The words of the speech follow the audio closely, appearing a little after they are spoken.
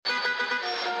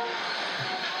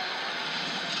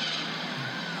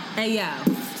Hey, yo.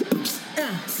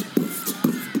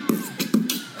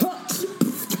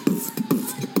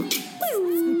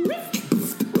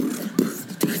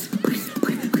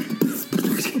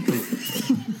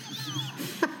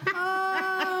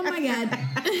 Oh, my God.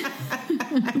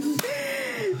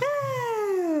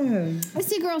 It's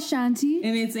your girl, Shanti.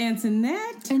 And it's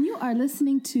Antoinette. And you are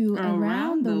listening to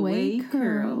Around the Way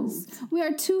Curls. We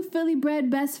are two Philly-bred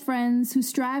best friends who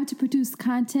strive to produce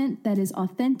content that is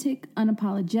authentic,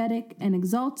 unapologetic, and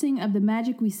exalting of the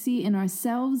magic we see in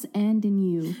ourselves and in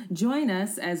you. Join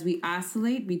us as we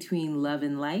oscillate between love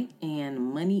and light and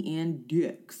money and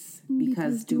dicks.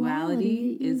 Because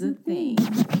duality is a thing.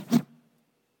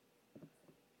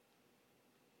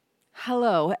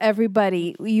 Hello,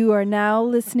 everybody. You are now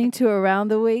listening to Around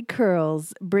the Way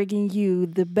Curls, bringing you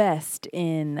the best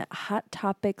in hot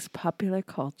topics, popular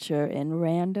culture, and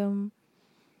random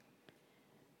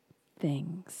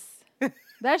things.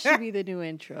 That should be the new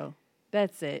intro.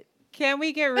 That's it. Can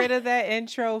we get rid of that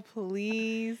intro,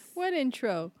 please? What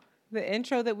intro? The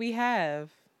intro that we have.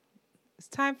 It's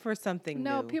time for something new.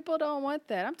 No, people don't want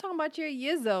that. I'm talking about your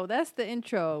Yizzo. That's the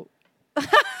intro.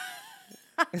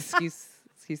 Excuse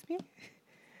me?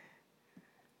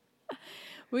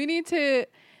 We need to,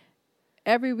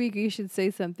 every week you should say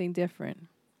something different.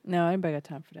 No, anybody got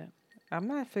time for that. I'm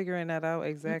not figuring that out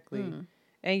exactly. Mm-mm.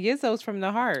 And Yizzo's from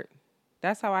the heart.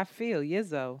 That's how I feel,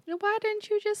 Yizzo. Why didn't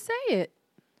you just say it?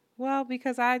 Well,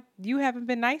 because you haven't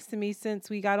been nice to me since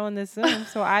we got on this Zoom,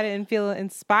 so I didn't feel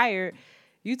inspired.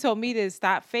 You told me to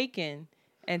stop faking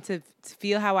and to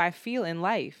feel how I feel in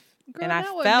life. Girl, and I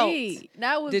not felt with me.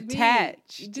 Not with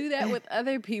detached. Me. You do that with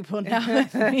other people, not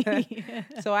with me.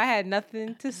 So I had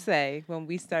nothing to say when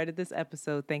we started this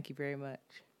episode. Thank you very much.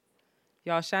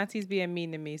 Y'all, Shanti's being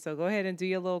mean to me, so go ahead and do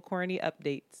your little corny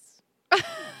updates. I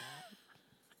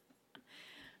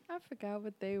forgot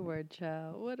what they were,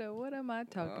 child. What am I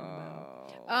talking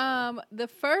about? The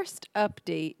first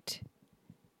update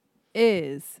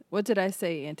is, what did I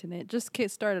say, Antoinette? Just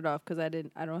start it off because I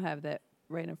don't have that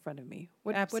right in front of me.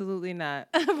 Absolutely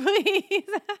not. Please.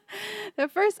 The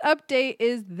first update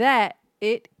is that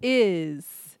it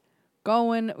is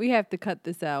going. We have to cut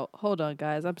this out. Hold on,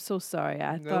 guys. I'm so sorry.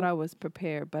 I thought I was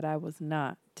prepared, but I was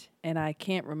not. And I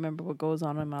can't remember what goes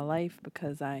on in my life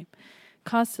because I'm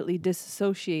constantly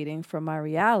disassociating from my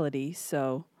reality.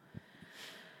 So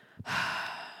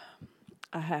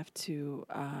I have to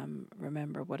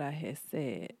remember what I had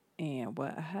said. And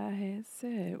what I had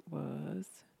said was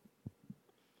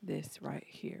this right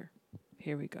here.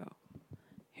 Here we go.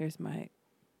 Here's my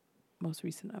most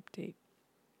recent update.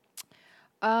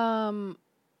 And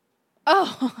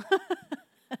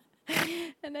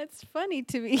that's funny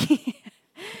to me.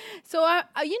 So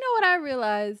you know what I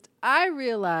realized? I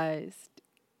realized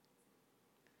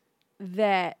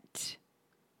that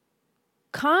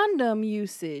condom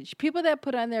usage, people that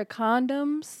put on their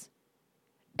condoms,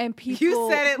 and people you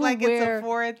said it like it's a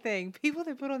foreign thing. People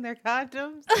that put on their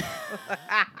condoms.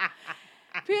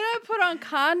 People that put on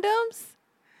condoms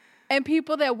and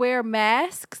people that wear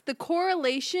masks, the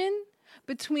correlation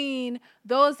between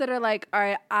those that are like, all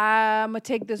right, I'm going to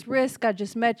take this risk. I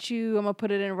just met you. I'm going to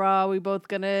put it in raw. We both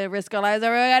going to risk our lives.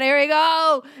 All right, here we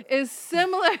go. Is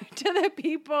similar to the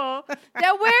people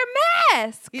that wear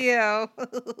masks. Yeah.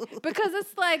 Because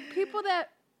it's like people that,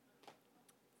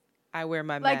 I wear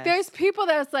my mask. like, there's people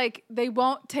that's like, they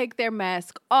won't take their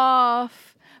mask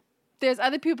off. There's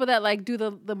other people that like do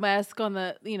the mask on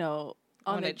the,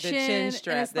 on the chin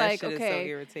strap. And it's that like, shit okay, is so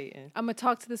irritating. I'm going to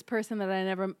talk to this person that I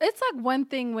never... It's like one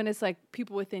thing when it's like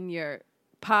people within your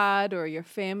pod or your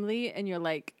family and you're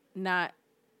like not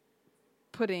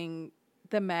putting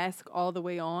the mask all the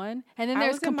way on. And then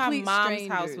there's complete strangers. I was in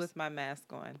my mom's house with my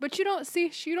mask on. But you don't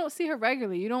see her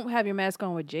regularly. You don't have your mask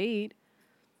on with Jade.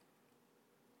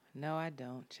 No, I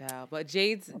don't, child. But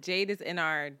Jade is in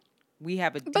our... We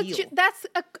have a deal.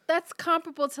 But that's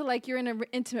comparable to like you're in an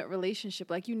intimate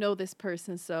relationship. Like you know this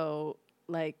person, so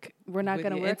like we're not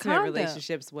going to wear a condom. Intimate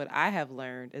relationships, what I have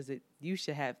learned is that you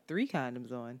should have 3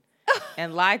 condoms on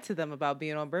and lie to them about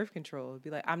being on birth control.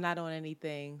 Be like, I'm not on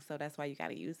anything, so that's why you got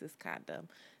to use this condom.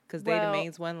 Because they the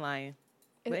main one lying.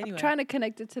 But anyway. I'm trying to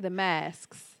connect it to the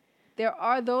masks. There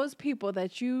are those people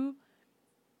that you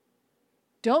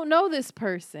don't know this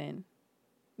person.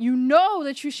 You know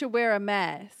that you should wear a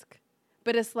mask.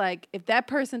 But it's like, if that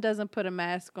person doesn't put a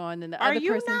mask on, then the other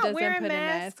person doesn't put a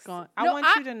mask on. I want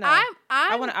you to know.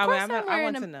 I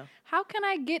want to know. How can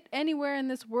I get anywhere in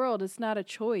this world? It's not a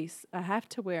choice. I have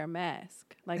to wear a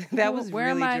mask. Like that was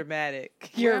really dramatic.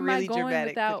 You're really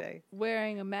dramatic today.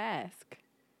 Wearing a mask?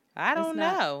 I don't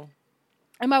know.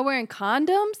 Am I wearing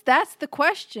condoms? That's the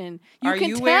question. Are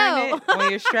you wearing it on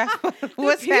your strap?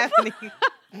 What's happening?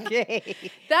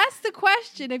 That's the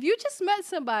question. If you just met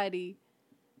somebody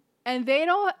and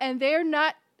they're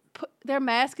not, their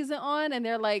mask isn't on and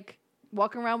they're like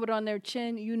walking around with it on their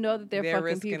chin, you know that they're fucking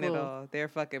risking people. It all. They're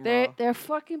fucking They're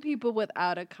fucking people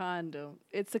without a condom.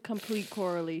 It's a complete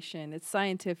correlation. It's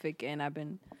scientific, and I've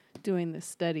been doing this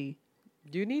study.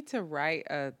 You need to write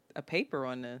a paper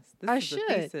on this. I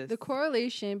should. The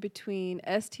correlation between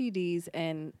STDs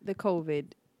and the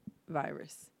COVID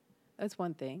virus. That's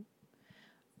one thing.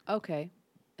 Okay.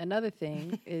 Another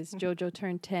thing is JoJo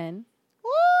turned 10.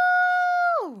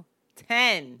 Woo!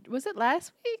 10. Was it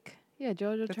last week? Yeah,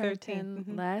 JoJo turned 10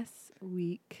 last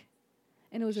week.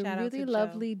 And it was a really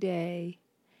lovely day.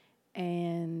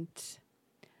 And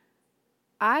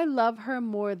I love her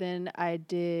more than I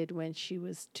did when she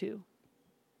was 2.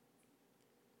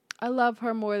 I love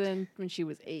her more than when she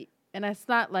was 8. And it's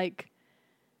not like,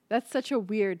 that's such a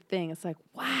weird thing. It's like,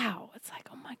 wow. It's like,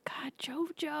 oh my God,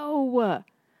 JoJo.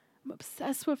 I'm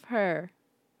obsessed with her.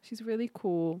 She's really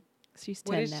cool. She's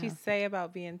 10 now. What did she say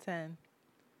about being 10?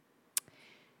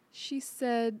 She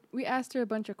said, we asked her a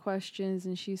bunch of questions,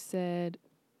 and she said,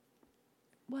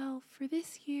 well, for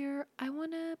this year, I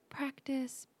want to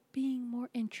practice being more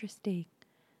interesting.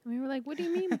 And we were like, what do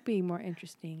you mean being more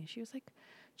interesting? And she was like,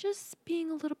 just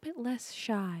being a little bit less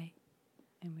shy.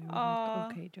 And we were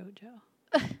like, okay,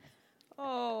 JoJo.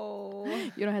 Oh.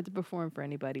 You don't have to perform for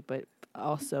anybody, but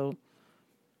also,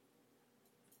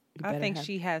 I think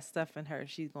she has stuff in her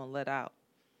she's going to let out.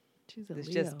 It's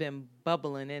just been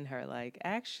bubbling in her. Like,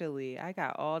 actually, I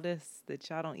got all this that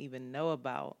y'all don't even know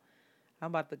about. I'm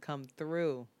about to come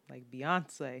through like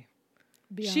Beyonce.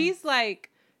 She's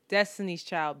like Destiny's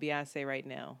Child Beyonce right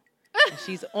now. And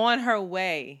she's on her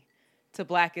way to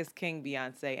Black is King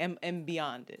Beyonce and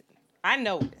beyond it. I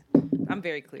know it. I'm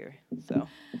very clear. So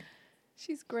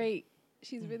she's great.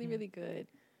 She's really, really good.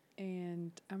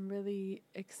 And I'm really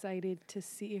excited to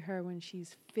see her when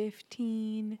she's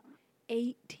 15,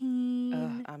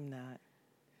 18. I'm not.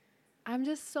 I'm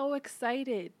just so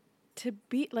excited to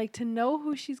to know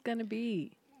who she's going to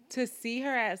be. To see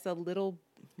her as a little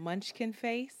munchkin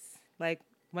face. Like,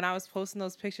 when I was posting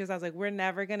those pictures, I was like, we're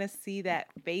never going to see that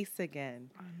face again.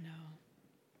 I know.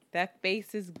 That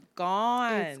face is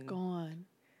gone. It's gone.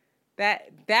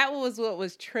 That was what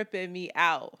was tripping me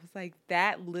out. It's like,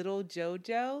 that little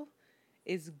JoJo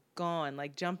is gone.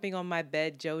 Like, jumping on my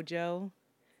bed JoJo.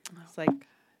 It's like,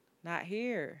 not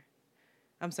here.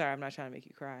 I'm sorry, I'm not trying to make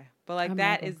you cry. But, like,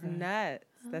 that is nuts.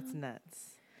 That's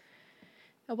nuts.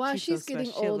 And while she's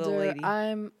getting older,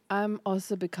 I'm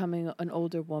also becoming an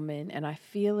older woman, and I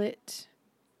feel it.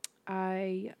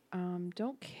 I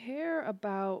don't care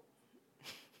about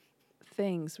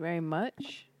things very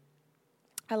much.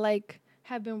 I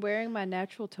have been wearing my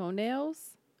natural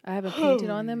toenails. I haven't painted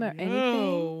on them or anything.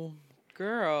 No,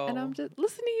 girl. And I'm just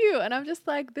listen to you, and I'm just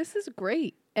like, this is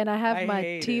great. And I have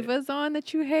my Tevas on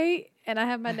that you hate, and I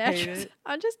have my naturals.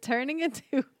 I'm just turning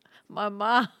into my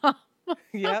mom.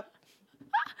 Yep.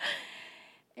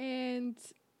 And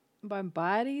my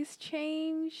body's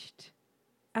changed.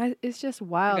 It's just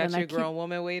wild. You got your grown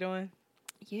woman weight on?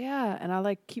 Yeah, and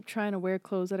I keep trying to wear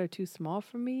clothes that are too small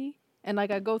for me. And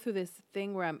I go through this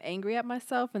thing where I'm angry at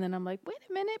myself, and then I'm like, wait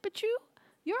a minute, but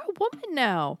you're a woman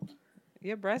now.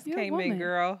 Your breast came in,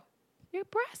 girl. Your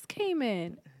breast came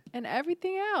in, and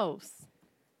everything else.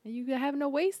 And you have no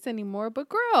waist anymore, but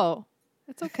girl,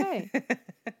 it's okay.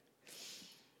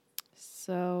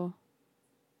 So,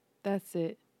 that's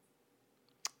it.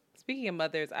 Speaking of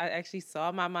mothers, I actually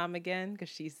saw my mom again because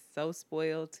she's so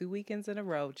spoiled. 2 weekends in a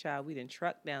row, child. We didn't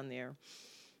truck down there.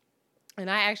 And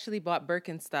I actually bought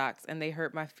Birkenstocks, and they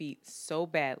hurt my feet so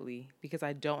badly because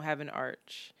I don't have an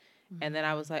arch. Mm-hmm. And then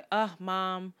I was like, oh,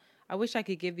 Mom, I wish I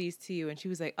could give these to you. And she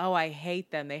was like, oh, I hate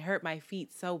them. They hurt my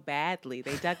feet so badly.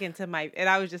 They dug into my... And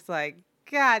I was just like,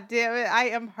 God damn it, I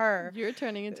am her. You're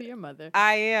turning into your mother.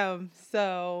 I am.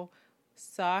 So,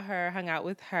 saw her, hung out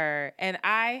with her. And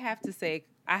I have to say,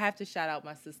 I have to shout out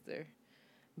my sister.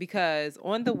 Because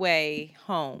on the way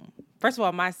home, first of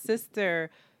all, my sister...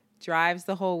 drives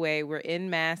the whole way. We're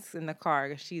in masks in the car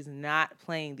because she's not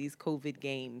playing these COVID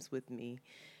games with me.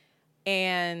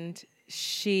 And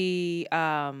she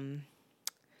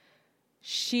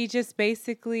just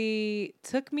basically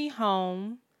took me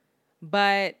home,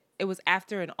 but it was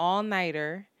after an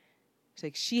all-nighter.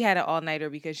 She had an all-nighter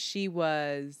because she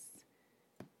was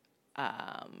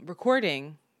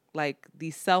recording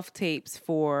these self-tapes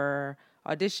for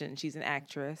audition. She's an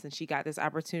actress, and she got this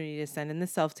opportunity to send in the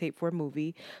self-tape for a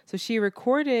movie. So she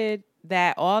recorded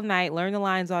that all night, learned the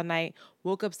lines all night,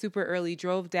 woke up super early,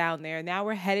 drove down there. Now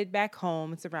we're headed back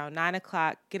home. It's around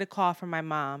 9:00. Get a call from my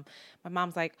mom. My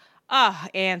mom's like, "Oh,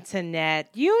 Antoinette,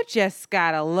 you just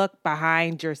got to look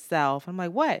behind yourself." I'm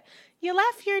like, "What? You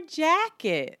left your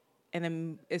jacket." And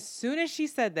then as soon as she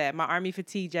said that, my army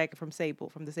fatigue jacket from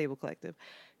the Sable Collective.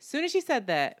 As soon as she said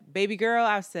that, baby girl,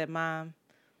 I said, "Mom,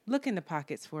 look in the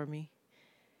pockets for me.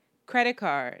 Credit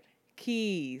card,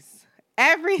 keys,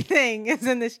 everything is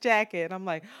in this jacket." I'm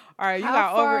like, "All right, you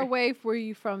got How far over away were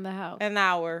you from the house? an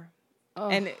hour." Oh.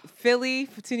 And Philly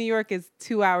to New York is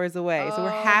 2 hours away. So we're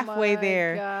halfway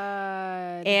there.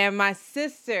 God. And my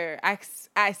sister,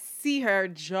 I see her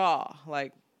jaw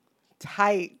like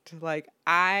tight. Like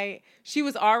she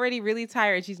was already really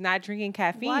tired. She's not drinking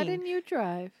caffeine. Why didn't you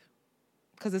drive?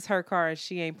 Because it's her car and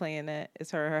she ain't playing that.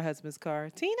 It's her husband's car.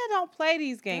 Tina don't play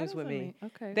these games with me.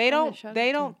 Okay. They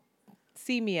don't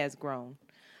see me as grown.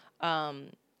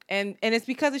 And it's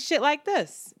because of shit like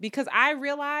this. Because I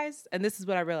realized, and this is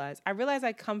what I realized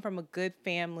I come from a good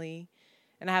family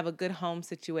and I have a good home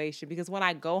situation. Because when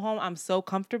I go home, I'm so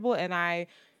comfortable and I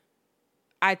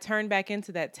turn back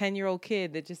into that 10-year-old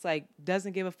kid that just like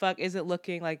doesn't give a fuck, isn't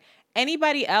looking like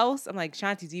anybody else. I'm like,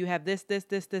 "Shanti, do you have this?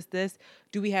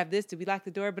 Do we have this? Do we lock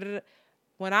the door?" But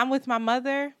when I'm with my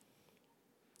mother,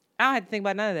 I don't have to think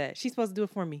about none of that. She's supposed to do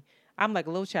it for me. I'm like a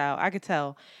little child. I could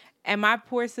tell. And my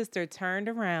poor sister turned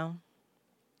around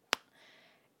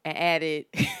and added,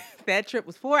 that trip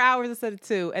was 4 hours instead of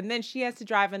 2. And then she has to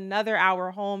drive another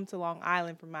hour home to Long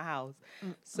Island from my house.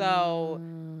 So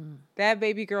that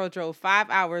baby girl drove 5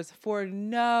 hours for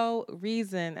no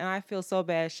reason. And I feel so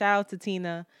bad. Shout out to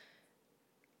Tina.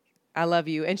 I love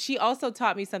you. And she also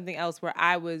taught me something else where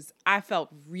I felt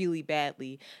really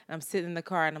badly. And I'm sitting in the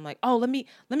car and I'm like, "Oh, let me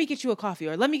get you a coffee,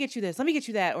 or let me get you this, let me get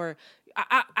you that, or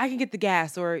I can get the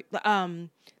gas, or I'm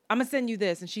gonna send you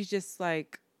this." And she's just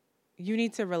like, "You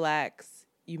need to relax.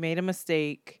 You made a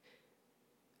mistake.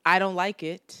 I don't like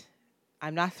it.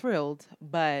 I'm not thrilled,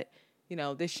 but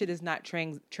this shit is not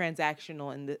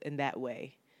transactional in that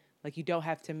way. Like, you don't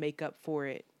have to make up for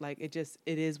it. Like, it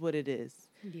is what it is."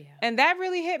 Yeah. And that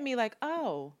really hit me like,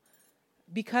 oh,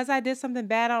 because I did something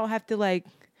bad, I don't have to like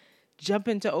jump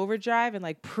into overdrive and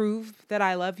like prove that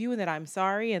I love you and that I'm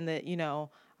sorry and that,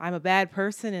 I'm a bad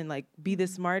person and like be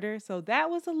this martyr. So that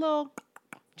was a little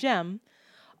gem.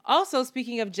 Also,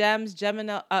 speaking of gems,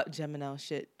 Jamel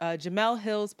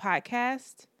Hill's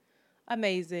podcast,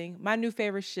 amazing. My new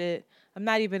favorite shit. I'm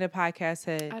not even a podcast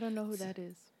head. I don't know who that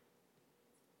is.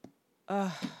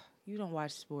 You don't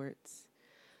watch sports.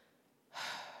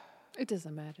 It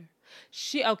doesn't matter.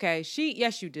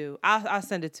 Yes, you do. I'll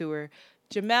send it to her.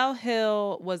 Jamel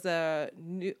Hill was a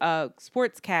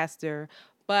sportscaster,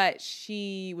 but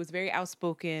she was very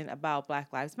outspoken about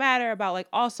Black Lives Matter, about like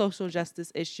all social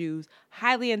justice issues.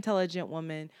 Highly intelligent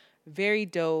woman, very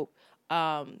dope.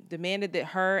 Demanded that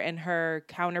her and her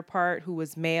counterpart, who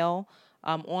was male,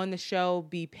 on the show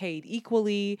be paid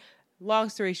equally. Long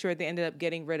story short, they ended up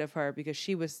getting rid of her because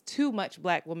she was too much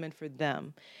Black woman for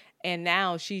them. And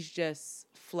now she's just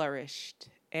flourished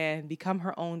and become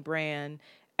her own brand.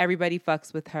 Everybody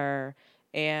fucks with her,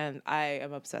 and I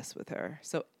am obsessed with her.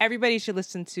 So everybody should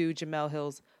listen to Jamel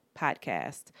Hill's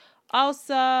podcast.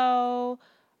 Also,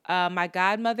 my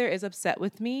godmother is upset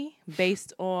with me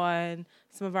based on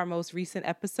some of our most recent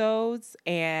episodes,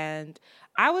 and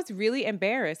I was really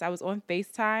embarrassed. I was on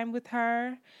FaceTime with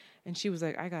her, and she was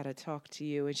like, "I gotta talk to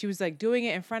you." And she was like doing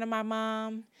it in front of my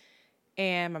mom.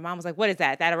 And my mom was like, "What is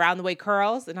that? That Around the Way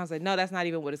Curls?" And I was like, "No, that's not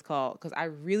even what it's called." Because I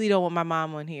really don't want my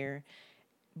mom on here.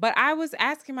 But I was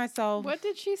asking myself, what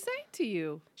did she say to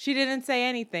you? She didn't say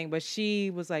anything, but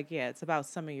she was like, "Yeah, it's about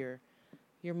some of your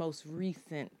most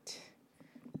recent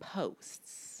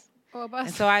posts."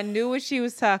 And so I knew what she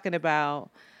was talking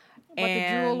about. About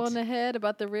the drool on the head,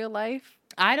 about the real life?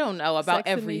 I don't know, about Sex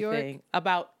in New everything. York?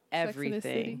 About Sex in the everything.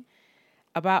 City?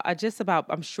 About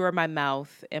I'm sure my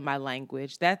mouth and my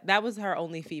language. That was her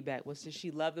only feedback, was that she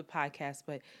loved the podcast,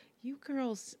 but you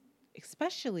girls,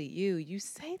 especially you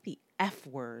say the F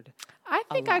word. I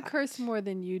think I curse more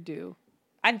than you do.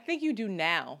 I think you do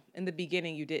now. In the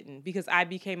beginning you didn't, because I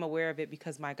became aware of it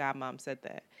because my godmom said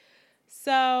that.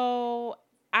 So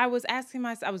I was asking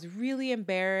myself, I was really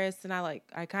embarrassed, and I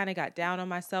kind of got down on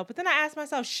myself, but then I asked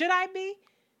myself, should I be?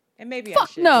 And maybe I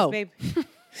should. No.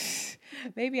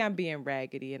 Maybe I'm being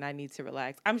raggedy and I need to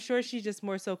relax. I'm sure she's just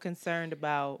more so concerned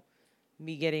about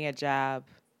me getting a job.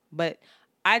 But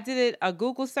I did a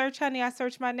Google search, honey. I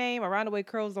searched my name. Around the Way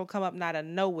Curls don't come up out of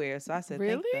nowhere. So I said,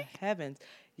 really? Thank the heavens.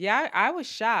 Yeah, I was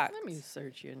shocked. Let me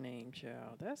search your name,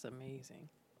 child. That's amazing.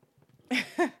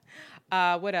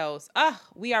 What else?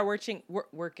 We are working.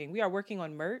 We are working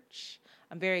on merch.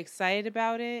 I'm very excited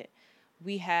about it.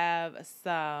 We have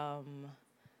some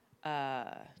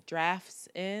drafts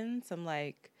in, some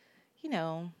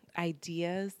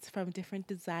ideas from different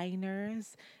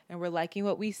designers, and we're liking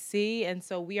what we see. And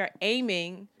so we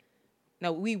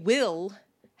will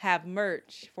have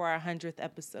merch for our 100th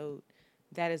episode.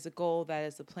 That is a goal. That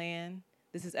is a plan.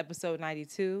 This is episode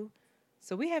 92.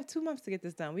 So we have 2 months to get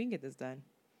this done. We can get this done.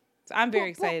 So I'm very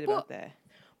excited about that.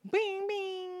 Bing,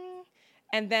 bing.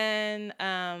 And then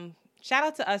shout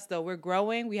out to us, though. We're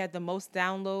growing. We had the most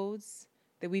downloads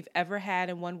that we've ever had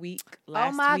in 1 week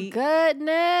last week. Oh, my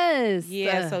goodness.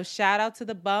 Yeah, so shout out to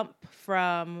the bump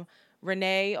from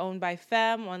Renee, owned by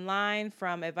Femme Online,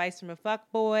 from Advice from a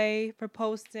Fuckboy for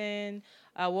posting.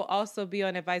 We'll also be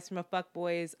on Advice from a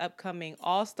Fuckboy's upcoming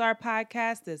All-Star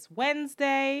podcast this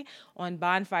Wednesday on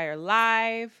Bonfire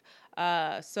Live.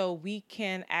 So we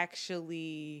can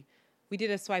actually... We did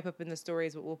a swipe up in the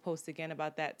stories, but we'll post again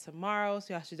about that tomorrow.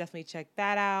 So y'all should definitely check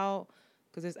that out.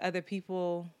 Because there's other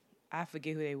people... I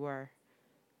forget who they were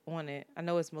on it. I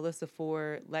know it's Melissa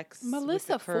Ford, Lex.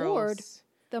 Melissa Ford,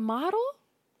 the model?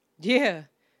 Yeah,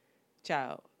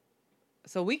 child.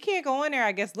 So we can't go in there,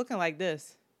 I guess, looking like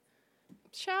this.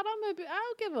 Child, I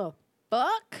don't give a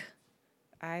fuck.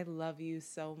 I love you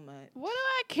so much. What do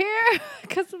I care?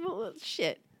 Because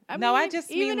shit. I just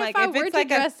mean like if it's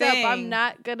like a thing. I'm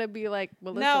not gonna be like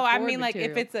Melissa. No, I Ford mean material.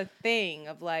 like if it's a thing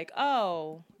of like,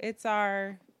 oh, it's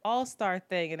our all-star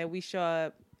thing, and then we show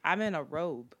up. I'm in a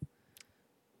robe.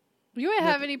 You didn't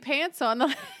have any pants on the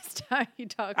last time you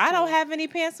talked. I don't have any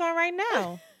pants on right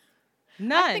now.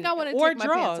 None. I think I want to take my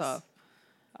pants off.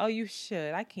 Oh, you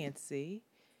should. I can't see.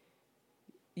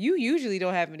 You usually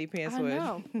don't have any pants on. I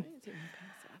know. I need to take my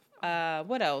pants off.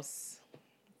 What else?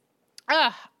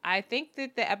 I think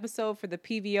that the episode for the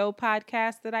PVO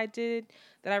podcast that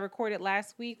I recorded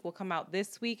last week will come out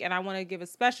this week. And I want to give a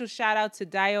special shout out to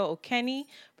Dio Okeni.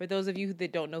 For those of you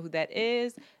that don't know who that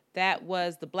is, that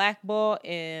was the black ball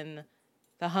in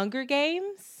the Hunger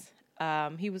Games.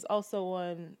 He was also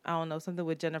on, I don't know, something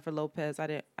with Jennifer Lopez. I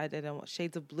didn't want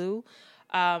Shades of Blue.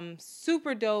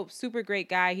 Super dope, super great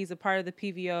guy. He's a part of the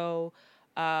PVO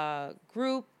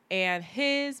group. And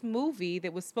his movie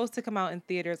that was supposed to come out in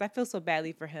theaters, I feel so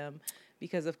badly for him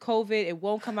because of COVID. It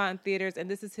won't come out in theaters. And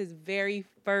this is his very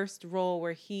first role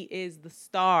where he is the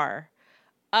star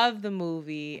of the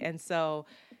movie. And so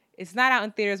it's not out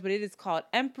in theaters, but it is called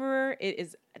Emperor. It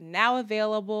is now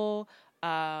available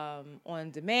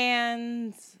on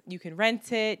demand. You can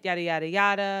rent it, yada, yada,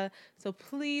 yada. So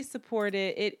please support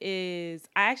it. It is,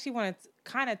 I actually want to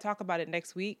kind of talk about it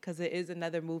next week because it is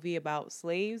another movie about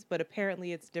slaves, but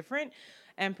apparently it's different.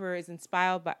 Emperor is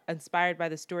inspired by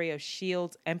the story of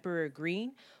S.H.I.E.L.D.'s Emperor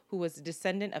Green, who was a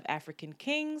descendant of African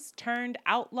kings turned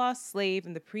outlaw slave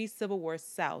in the pre-Civil War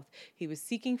South. He was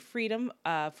seeking freedom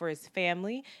for his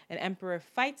family, and Emperor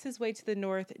fights his way to the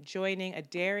north, joining a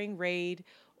daring raid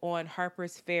on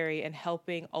Harper's Ferry and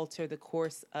helping alter the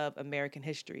course of American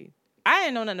history. I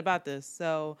didn't know nothing about this,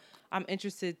 so I'm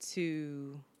interested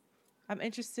to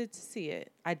see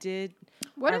it. I did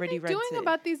what already rent it. What are they doing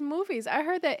about these movies? I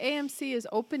heard that AMC is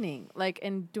opening,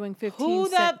 and doing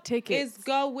 15-cent tickets. Who is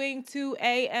going to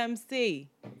AMC?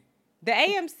 The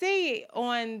AMC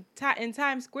in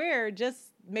Times Square just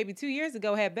maybe 2 years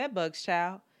ago had bed bugs,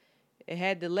 child. It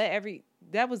had to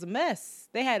that was a mess.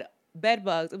 They had bed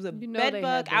bugs. It was a bed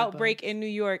bug outbreak in New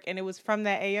York, and it was from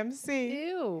that AMC.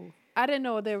 Ew. I didn't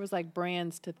know there was like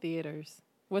brands to theaters.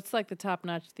 What's like the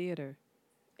top-notch theater?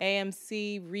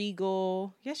 AMC,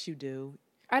 Regal. Yes, you do.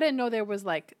 I didn't know there was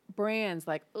like brands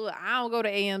like, I don't go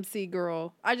to AMC,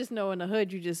 girl. I just know in the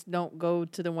hood you just don't go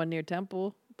to the one near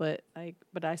Temple, but I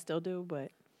still do.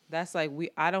 But that's like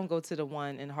I don't go to the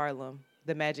one in Harlem,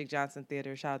 the Magic Johnson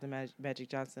Theater. Shout out to Magic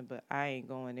Johnson, but I ain't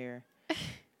going there.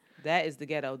 That is the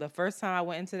ghetto. The first time I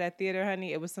went into that theater,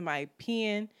 honey, it was somebody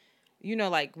peeing. You know,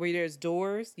 like where there's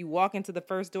doors. You walk into the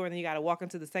first door, and then you got to walk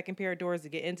into the second pair of doors to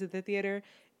get into the theater.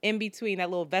 In between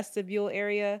that little vestibule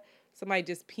area, somebody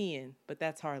just peeing. But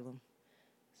that's Harlem.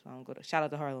 So I don't go to, shout out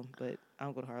to Harlem, but I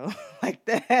don't go to Harlem like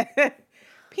that.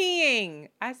 Peeing.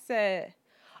 I said,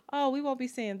 oh, we won't be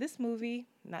seeing this movie.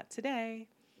 Not today.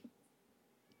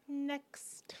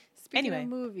 Next. Speaking of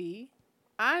movie,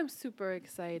 I'm super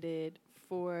excited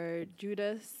for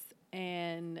Judas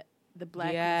and the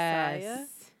Black Messiah.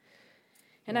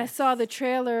 And I saw the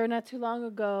trailer not too long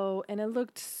ago, and it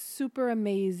looked super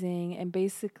amazing. And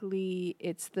basically,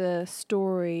 it's the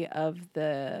story of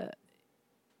the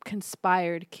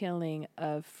conspired killing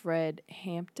of Fred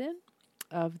Hampton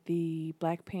of the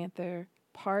Black Panther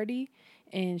Party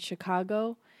in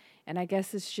Chicago. And I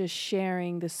guess it's just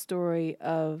sharing the story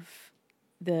of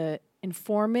the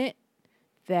informant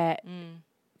that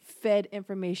fed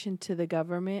information to the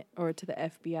government or to the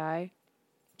FBI.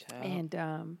 Child.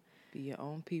 And be your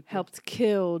own people. helped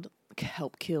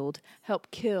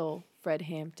kill Fred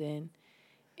Hampton.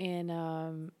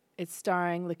 And it's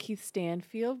starring Lakeith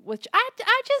Stanfield, which I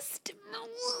just...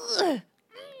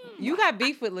 You got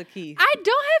beef with Lakeith. I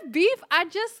don't have beef. I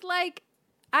just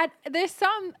there's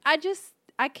something, I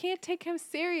can't take him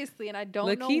seriously, and I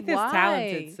don't know why. Lakeith is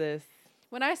talented, sis.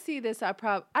 When I see this, I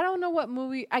don't know what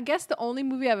movie. I guess the only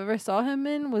movie I've ever saw him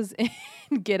in was in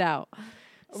Get Out.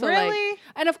 So really?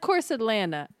 And of course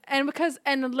Atlanta. And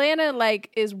Atlanta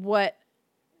is what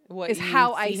is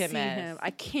how I see him.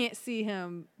 I can't see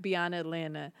him beyond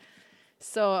Atlanta.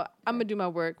 So I'm gonna do my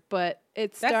work, but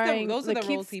it's starring. Those are the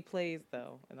roles he plays,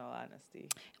 though. In all honesty,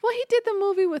 well, he did the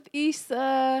movie with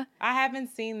Issa. I haven't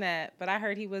seen that, but I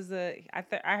heard he was a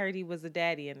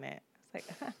daddy in that. It's like,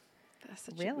 that's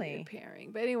such really a weird pairing.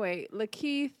 But anyway,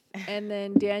 Lakeith and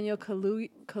then Daniel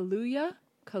Kaluuya,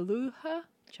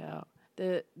 child,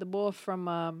 the boy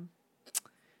from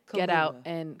Get Out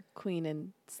and Queen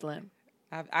and Slim.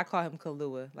 I call him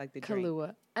Kahlua, like the drink.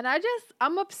 Kahlua. And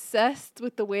I'm obsessed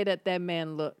with the way that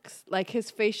man looks. Like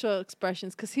his facial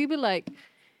expressions. Because he be like,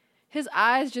 his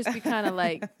eyes just be kind of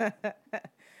like,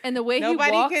 and the way he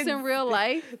walks in real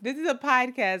life. This is a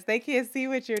podcast. They can't see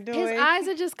what you're doing. His eyes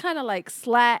are just kind of like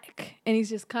slack. And he's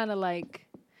just kind of like,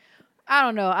 I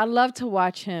don't know. I love to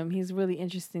watch him. He's really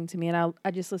interesting to me. And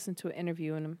I just listened to an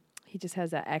interview and he just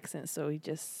has that accent. So he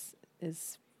just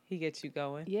is. He gets you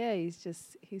going. Yeah, he's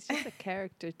just a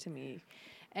character to me.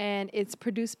 And it's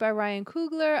produced by Ryan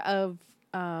Coogler of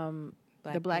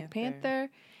the Black Panther.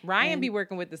 Ryan be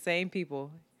working with the same people.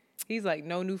 He's like,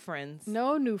 no new friends.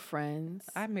 No new friends.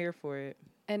 I'm here for it.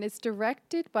 And it's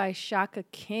directed by Shaka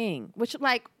King, which,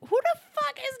 like, who the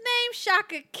fuck is named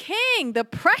Shaka King? The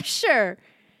pressure.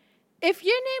 If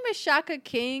your name is Shaka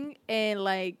King and,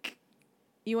 like,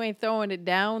 you ain't throwing it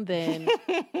down, then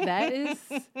that is...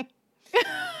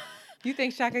 You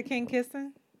think Shaka King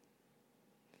kissing?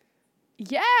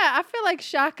 Yeah, I feel like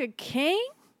Shaka King.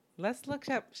 Let's look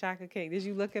up Shaka King. Did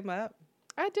you look him up?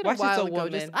 I did a while ago.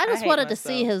 I just wanted to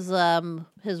see his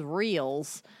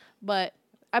reels, but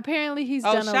apparently he's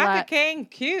done a lot. Shaka King,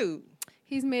 cute.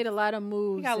 He's made a lot of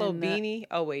moves. He got a little beanie.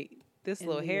 Oh wait, this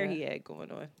little hair he had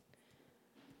going on.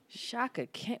 Shaka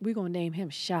King. We're gonna name him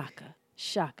Shaka.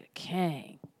 Shaka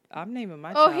King. I'm naming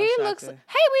my child he Shaka. looks. Hey,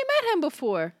 we met him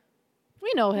before.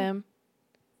 We know him.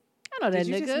 I know that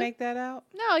nigga. Did you just make that out?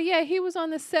 No, yeah, he was on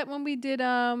the set when we did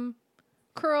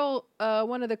curl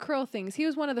one of the curl things. He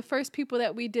was one of the first people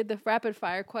that we did the rapid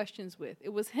fire questions with.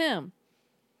 It was him.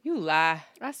 You lie.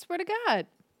 I swear to God.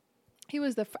 He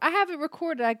was I have it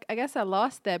recorded. I guess I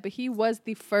lost that, but he was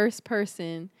the first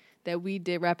person that we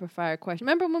did rapid fire question.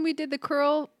 Remember when we did the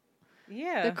curl?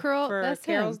 Yeah. The curl. For that's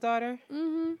Carol's him. daughter?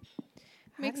 Mm-hmm.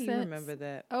 Makes sense. How do you remember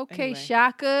that? Okay, anyway.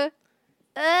 Shaka.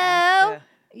 Oh,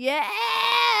 yeah.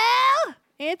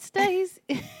 He's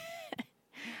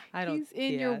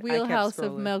in your wheelhouse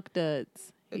of milk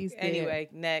duds. He's anyway,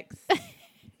 next.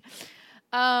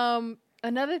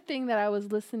 Another thing that I was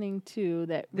listening to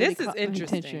that really this is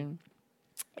interesting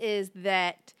is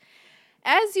that,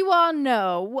 as you all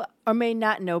know or may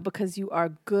not know because you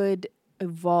are good,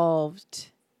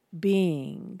 evolved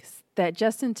beings, that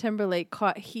Justin Timberlake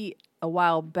caught heat a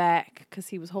while back because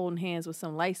he was holding hands with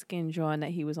some light-skinned John that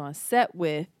he was on set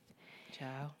with.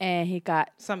 Child. And he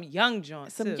got some young John,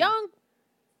 some young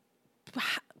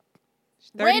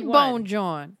red bone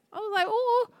John. I was like,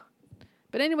 ooh.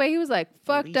 But anyway, he was like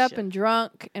fucked up and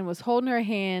drunk and was holding her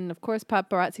hand. Of course,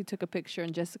 paparazzi took a picture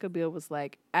and Jessica Biel was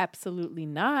like, absolutely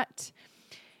not.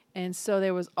 And so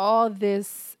there was all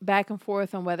this back and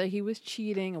forth on whether he was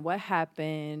cheating and what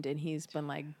happened. And he's been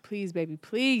like, please, baby,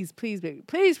 please, please, baby,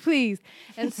 please, please.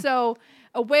 And so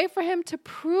a way for him to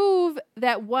prove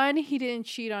that, one, he didn't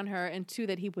cheat on her, and two,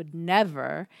 that he would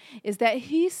never, is that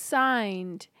he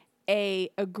signed a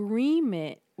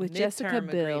agreement with Jessica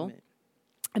Biel,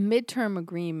 a midterm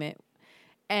agreement.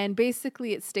 And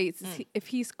basically it states if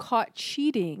he's caught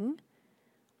cheating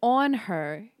on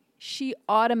her, she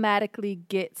automatically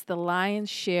gets the lion's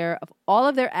share of all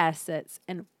of their assets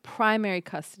and primary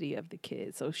custody of the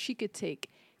kids. So she could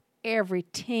take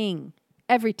everything.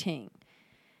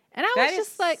 And I was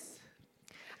just like,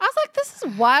 this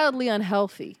is wildly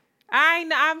unhealthy.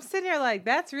 I'm sitting here like,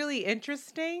 that's really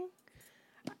interesting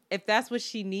if that's what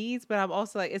she needs. But I'm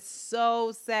also like, it's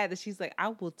so sad that she's like,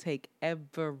 I will take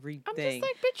everything. I'm just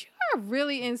like, bitch, you are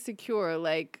really insecure.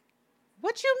 Like,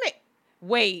 what you mean?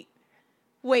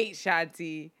 Wait,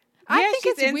 Shanti. I think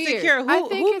she's it's insecure.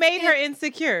 weird. Who made her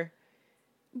insecure?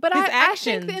 But His I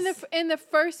actions. think in the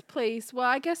first place, well,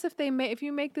 I guess if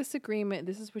you make this agreement,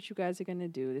 this is what you guys are gonna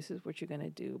do. This is what you're gonna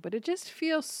do. But it just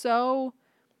feels so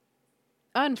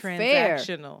unfair.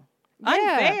 Transactional. Yeah.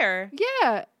 Unfair.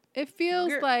 Yeah, it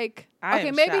feels like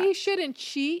okay, maybe he shouldn't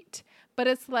cheat, but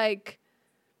it's like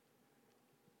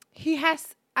he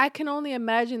has. I can only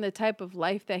imagine the type of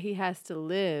life that he has to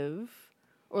live,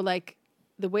 or like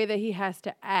the way that he has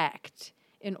to act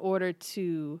in order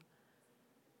to.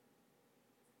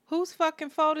 Whose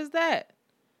fucking fault is that?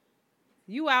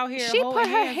 You out here. She put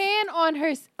her hands. hand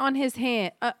on his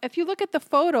hand. If you look at the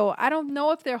photo, I don't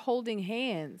know if they're holding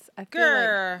hands. I feel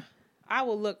like I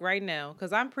will look right now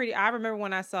because I remember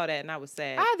when I saw that and I was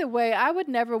sad. either way, I would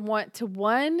never want to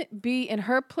one be in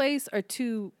her place or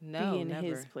two be in never.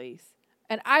 his place.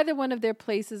 And either one of their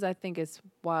places, I think is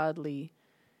wildly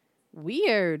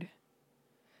weird.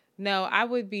 No, I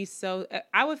would be so.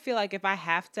 I would feel like if I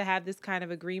have to have this kind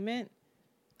of agreement.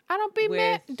 Don't be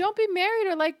married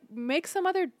or like make some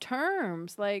other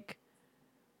terms. Like,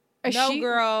 No,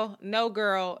 girl.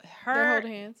 They're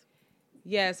holding hands.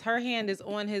 Yes, her hand is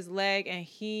on his leg and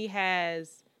he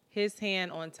has his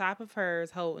hand on top of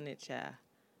hers holding it, child.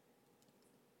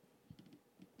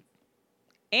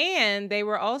 And they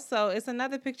were also, it's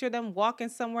another picture of them walking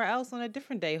somewhere else on a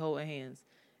different day holding hands.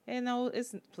 And no,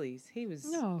 it's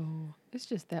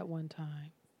just that one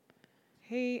time.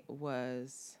 He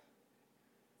was,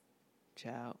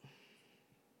 child.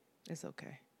 It's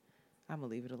okay. I'm going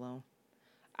to leave it alone.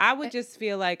 I would just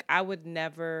feel like I would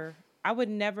never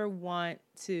want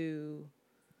to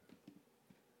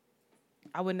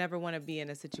be in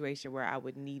a situation where I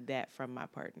would need that from my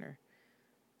partner.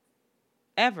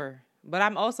 Ever. But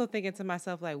I'm also thinking to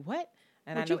myself, like, what?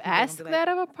 And would you ask that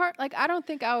of a part? Like, I don't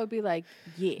think I would be like,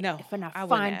 no, if I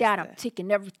find out I'm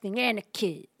taking everything and the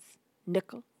kids,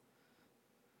 nickel.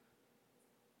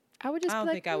 I would just. I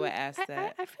don't think I would ask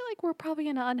that. I feel like we're probably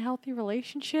in an unhealthy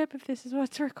relationship. If this is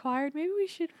what's required, maybe we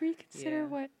should reconsider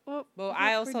what. Well,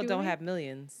 I also don't have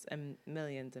millions and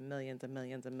millions and millions and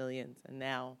millions and millions,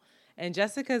 and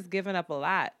Jessica's given up a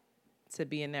lot to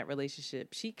be in that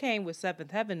relationship. She came with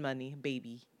seventh heaven money,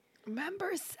 baby. Remember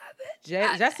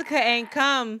seven? Jessica ain't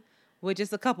come with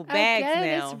just a couple bags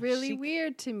now. It's really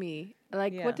weird to me.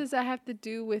 Like, what does that have to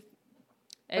do with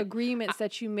agreements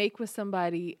that you make with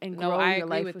somebody and grow your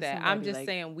life with that? I'm just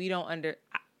saying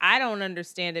I don't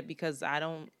understand it because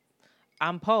I'm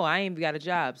Poe. I ain't got a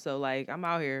job. So, like, I'm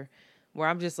out here where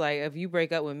I'm just like, if you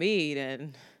break up with me,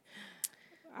 then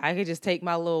I could just take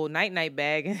my little night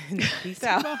bag and peace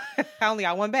out. I only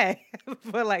got one bag.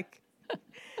 But, like,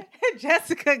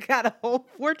 Jessica got a whole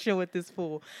fortune with this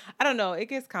fool. I don't know. It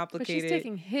gets complicated. But she's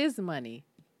taking his money.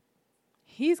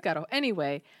 He's got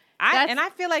anyway. I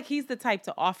feel like he's the type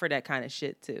to offer that kind of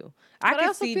shit too. I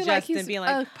can see Justin being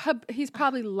like, he's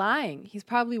probably lying. He's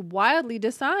probably wildly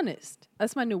dishonest.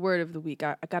 That's my new word of the week.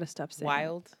 I gotta stop saying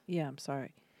wild. Yeah, I'm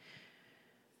sorry.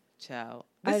 Child,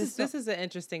 this is an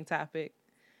interesting topic.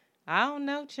 I don't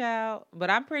know, child,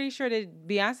 but I'm pretty sure that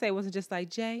Beyonce wasn't just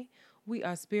like, Jay, we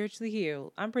are spiritually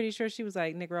healed. I'm pretty sure she was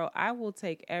like, Negro, I will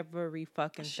take every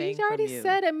fucking thing from you. She already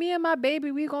said that me and my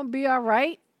baby, we gonna be all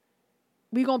right.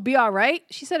 We gonna be all right?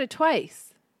 She said it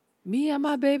twice. Me and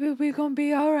my baby, we gonna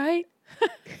be all right.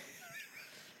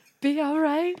 Be all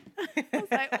right. I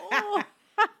was like, oh.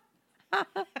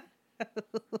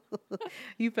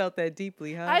 You felt that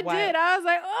deeply, huh? I did. I was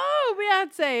like, oh,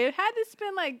 Beyonce. It had this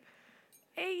been like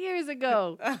 8 years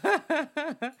ago.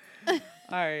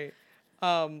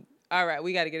 All right,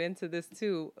 we got to get into this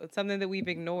too. Something that we've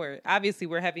ignored. Obviously,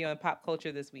 we're heavy on pop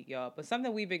culture this week, y'all. But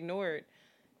something we've ignored.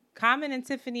 Common and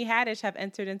Tiffany Haddish have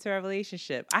entered into a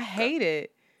relationship. I hate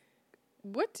it.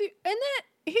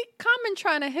 Common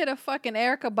trying to hit a fucking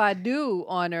Erykah Badu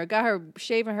on her, got her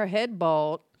shaving her head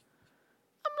bald.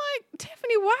 I'm like,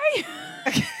 Tiffany, why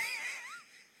are you?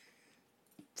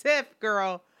 Tiff,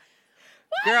 girl.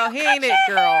 Why girl, he ain't it,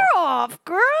 girl. Hair off,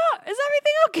 girl. Is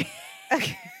everything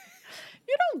okay?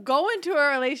 You don't go into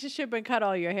a relationship and cut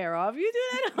all your hair off. You do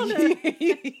that on the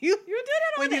you do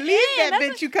that on when the you leave end. that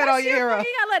bitch, you cut all your hair off.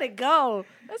 You gotta let it go.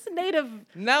 That's a native.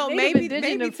 No, maybe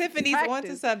Tiffany's practice.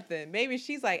 onto something. Maybe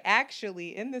she's like,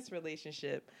 actually, in this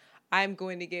relationship, I'm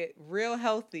going to get real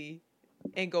healthy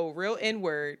and go real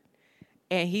inward,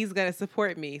 and he's gonna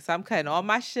support me. So I'm cutting all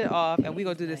my shit off, and we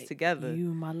gonna do this together.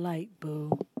 You my light,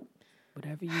 boo.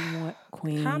 Whatever you want,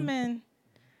 queen. Common.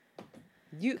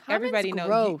 Everybody knows.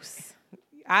 Gross.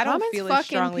 I don't feel as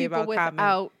strongly about Common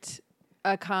without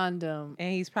a condom,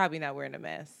 and he's probably not wearing a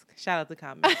mask. Shout out to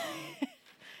Common.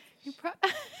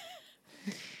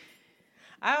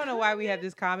 I don't know why we have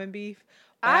this Common beef,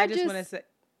 I just want to say,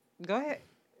 go ahead.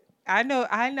 I know.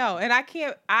 And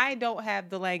I don't have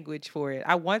the language for it.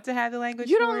 I want to have the language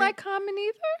for it. You don't like Common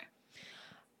either?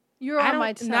 You're on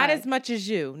my side. Not as much as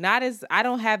you. I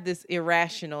don't have this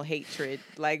irrational hatred,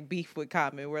 like beef with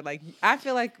Common, where like, I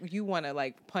feel like you want to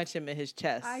like punch him in his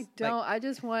chest. I don't.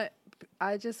 Like,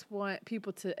 I just want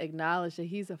people to acknowledge that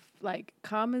he's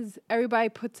Common's, everybody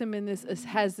puts him in this,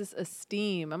 has this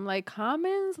esteem. I'm like,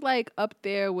 Common's like up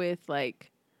there with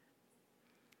like,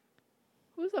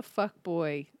 who's a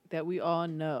fuckboy that we all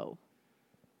know?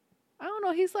 I don't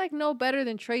know. He's like no better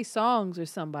than Trey Songz or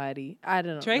somebody. I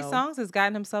don't know. Trey Songz has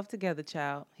gotten himself together,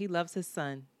 child. He loves his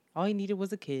son. All he needed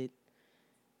was a kid.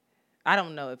 I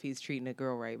don't know if he's treating a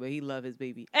girl right, but he loves his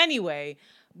baby. Anyway,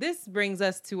 this brings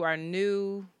us to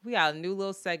we got a new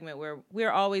little segment where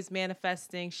we're always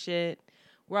manifesting shit.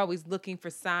 We're always looking for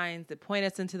signs that point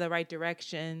us into the right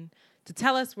direction, to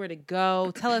tell us where to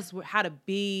go, tell us how to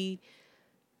be,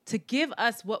 to give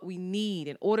us what we need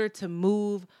in order to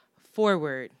move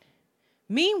forward.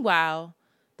 Meanwhile,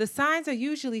 the signs are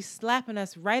usually slapping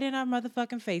us right in our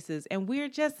motherfucking faces, and we're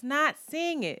just not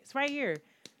seeing it. It's right here.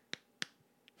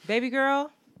 Baby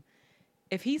girl,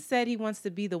 if he said he wants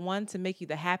to be the one to make you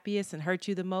the happiest and hurt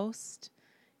you the most,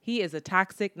 he is a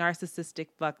toxic, narcissistic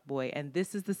fuckboy, and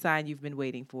this is the sign you've been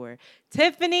waiting for.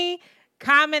 Tiffany,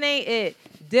 Common ain't it.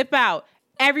 Dip out.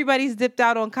 Everybody's dipped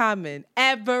out on Common.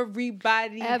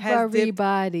 Everybody has dipped.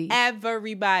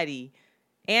 Everybody.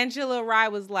 Angela Rye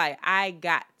was like, I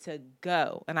got to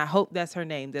go. And I hope that's her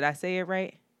name. Did I say it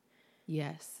right?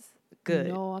 Yes. Good.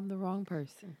 No, I'm the wrong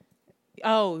person.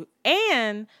 Oh,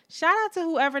 and shout out to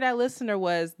whoever that listener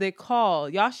was that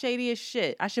called. Y'all shady as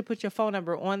shit. I should put your phone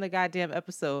number on the goddamn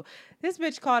episode. This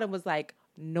bitch called and was like,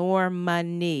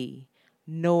 Normani.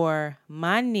 Real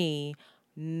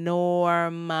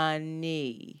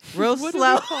What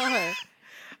slow. Did we call her?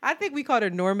 I think we called her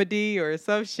Normandy or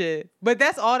some shit. But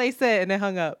that's all they said and then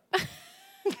hung up. I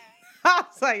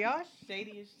was like, y'all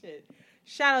shady as shit.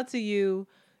 Shout out to you.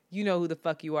 You know who the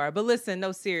fuck you are. But listen,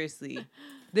 no, seriously.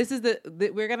 This is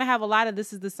we're going to have a lot of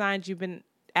this is the signs you've been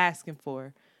asking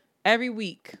for. Every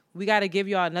week, we got to give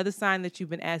y'all another sign that you've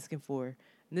been asking for.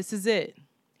 And this is it.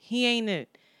 He ain't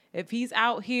it. If he's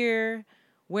out here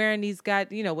wearing these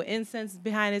with incense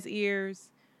behind his ears,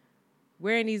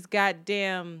 wearing these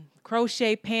goddamn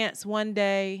crochet pants one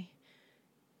day,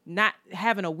 not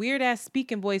having a weird ass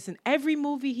speaking voice in every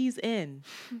movie he's in,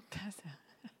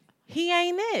 he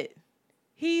ain't it.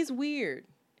 He's weird.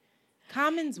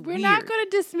 Common's weird. We're not going to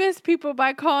dismiss people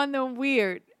by calling them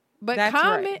weird. But That's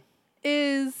Common right.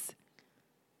 is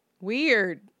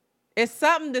weird. It's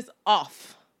something that's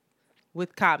off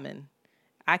with Common.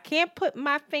 I can't put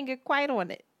my finger quite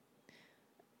on it.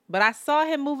 But I saw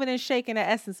him moving and shaking at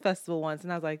Essence Festival once,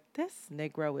 and I was like, this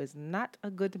Negro is not a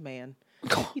good man.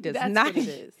 He does not. What it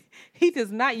is. He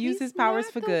does not use his powers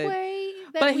for good.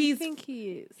 But we think he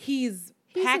is. He's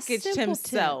packaged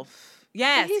himself.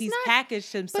 Yes, he's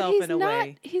packaged himself in a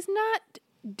way. He's not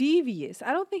devious.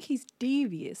 I don't think he's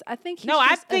devious. I think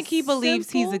I think he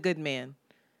believes he's a good man.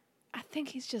 I think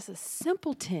he's just a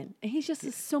simpleton, and he's just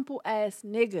a simple ass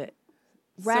nigga.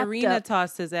 Serena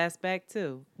tossed his ass back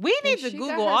too. We need to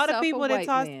Google all the people that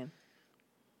tossed.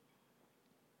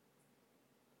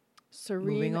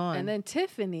 Serena, and then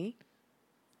Tiffany.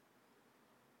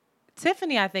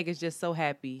 Tiffany, I think, is just so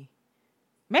happy.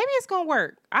 Maybe it's gonna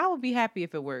work. I would be happy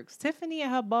if it works. Tiffany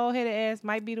and her bald-headed ass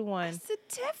might be the one. It's a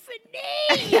Tiffany.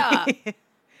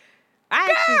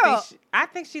 I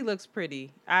think she looks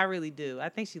pretty. I really do. I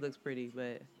think she looks pretty,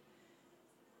 but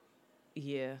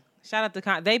yeah. Shout out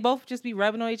to they both just be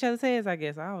rubbing on each other's heads, I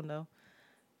guess. I don't know.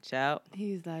 Child.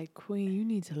 He's like, Queen, you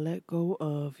need to let go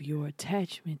of your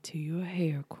attachment to your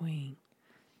hair, Queen.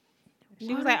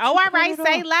 She was like, oh, all right,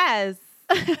 say less.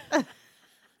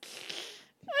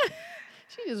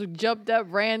 She just jumped up,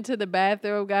 ran to the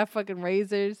bathroom, got fucking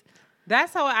razors.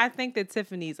 That's how I think that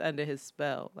Tiffany's under his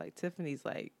spell. Like, Tiffany's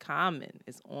like, Common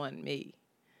is on me.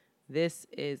 This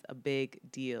is a big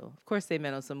deal. Of course, they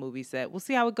met on some movie set. We'll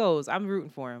see how it goes. I'm rooting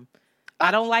for him.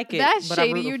 I don't like it. That's but shady.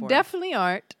 I'm rooting You for definitely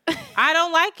aren't. I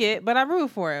don't like it, but I'm rooting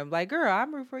for him. Like, girl,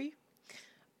 I'm rooting for you.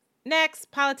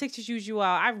 Next, politics as usual.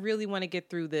 I really want to get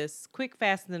through this quick,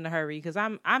 fast, and in a hurry because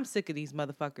I'm sick of these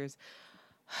motherfuckers.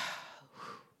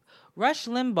 Rush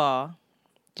Limbaugh.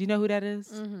 Do you know who that is?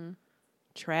 Mm-hmm.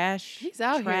 Trash. He's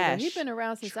out here. He's been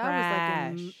around since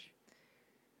I was like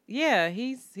Yeah,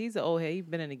 he's an old head. He's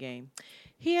been in the game.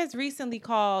 He has recently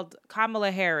called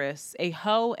Kamala Harris a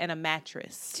hoe and a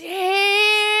mattress. Damn!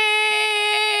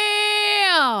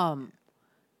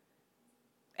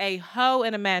 A hoe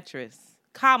and a mattress.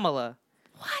 Kamala.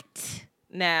 What?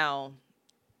 Now,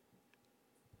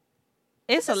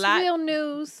 it's a lot. Real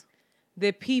news.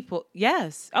 The people,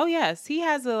 yes. Oh, yes. He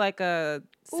has a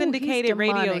syndicated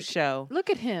radio show. Look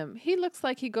at him. He looks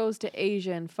like he goes to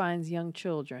Asia and finds young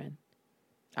children.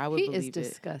 I would believe it. He is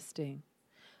disgusting.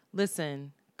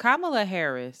 Listen, Kamala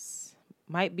Harris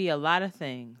might be a lot of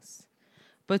things,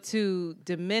 but to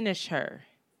diminish her,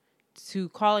 to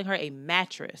calling her a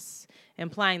mattress,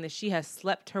 implying that she has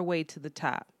slept her way to the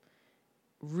top,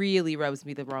 really rubs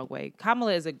me the wrong way.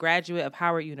 Kamala is a graduate of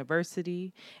Howard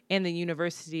University and the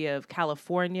University of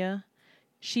California.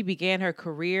 She began her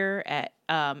career at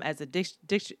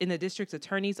in the district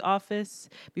attorney's office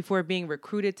before being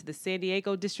recruited to the San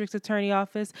Diego district attorney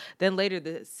office. Then later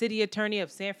the city attorney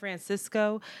of San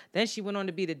Francisco. Then she went on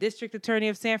to be the district attorney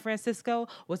of San Francisco,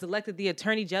 was elected the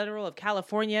attorney general of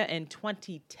California in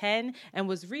 2010, and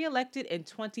was reelected in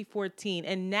 2014,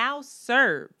 and now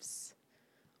serves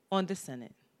on the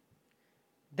Senate.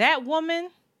 That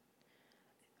woman,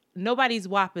 nobody's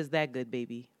WAP is that good,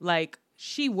 baby. Like,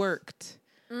 she worked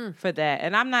for that.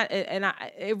 And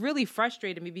it really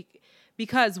frustrated me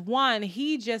because one,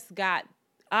 he just got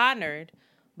honored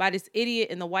by this idiot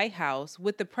in the White House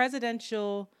with the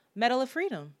Presidential Medal of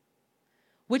Freedom,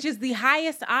 which is the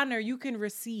highest honor you can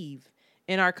receive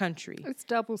in our country. It's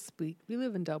doublespeak. We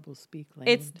live in doublespeak land.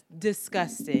 It's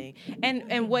disgusting.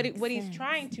 And what he's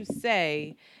trying to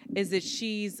say is that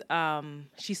she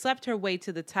slept her way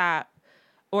to the top,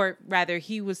 or rather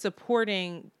he was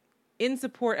in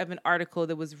support of an article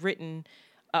that was written,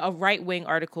 a right-wing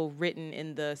article written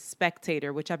in The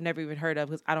Spectator, which I've never even heard of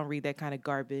because I don't read that kind of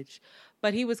garbage.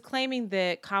 But he was claiming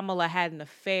that Kamala had an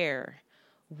affair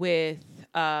with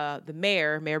the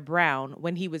Mayor Brown,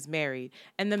 when he was married.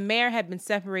 And the mayor had been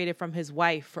separated from his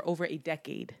wife for over a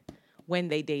decade when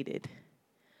they dated.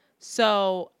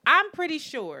 So I'm pretty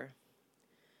sure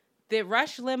that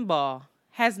Rush Limbaugh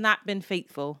has not been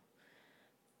faithful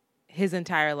his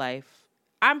entire life.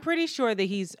 I'm pretty sure that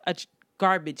he's a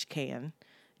garbage can,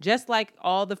 just like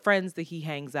all the friends that he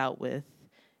hangs out with,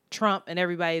 Trump and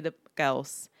everybody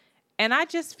else. And I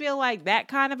just feel like that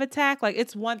kind of attack, like,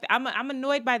 it's one thing. I'm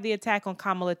annoyed by the attack on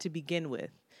Kamala to begin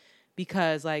with,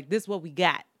 because, like, this is what we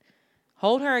got.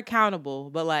 Hold her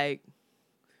accountable, but, like,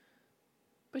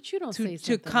 but you don't say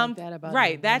something like that about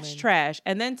right. That's trash.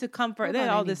 And then to comfort, then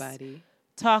all this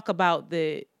talk about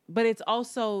but it's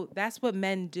also, that's what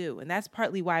men do. And that's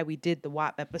partly why we did the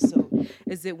WAP episode,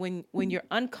 is that when you're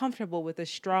uncomfortable with a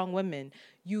strong woman,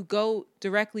 you go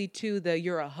directly to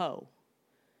you're a hoe.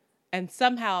 And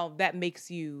somehow that makes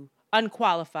you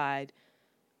unqualified.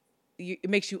 It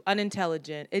makes you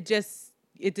unintelligent.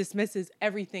 It dismisses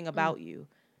everything about you.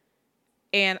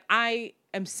 And I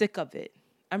am sick of it.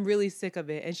 I'm really sick of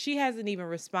it. And she hasn't even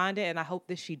responded, and I hope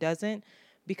that she doesn't,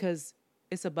 because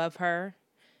it's above her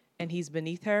and he's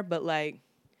beneath her. But, like,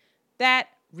 that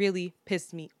really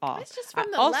pissed me off. It's just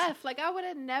from the left. Like, I would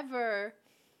have never.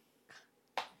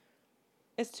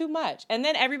 It's too much. And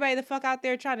then everybody the fuck out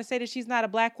there trying to say that she's not a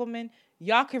black woman,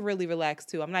 y'all can really relax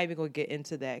too. I'm not even going to get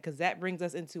into that, because that brings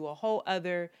us into a whole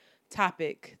other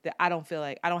topic that I don't feel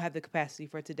like I don't have the capacity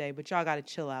for today, but y'all got to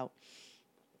chill out.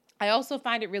 I also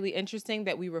find it really interesting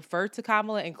that we refer to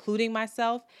Kamala, including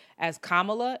myself, as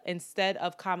Kamala instead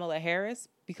of Kamala Harris,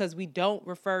 because we don't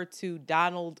refer to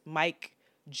Donald, Mike,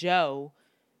 Joe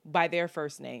by their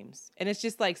first names. And it's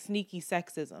just like sneaky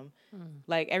sexism.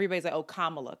 Like, everybody's like, oh,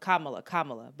 Kamala.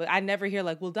 But I never hear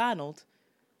like, well, Donald.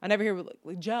 I never hear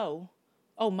like Joe.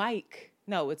 Oh, Mike.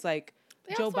 No, it's like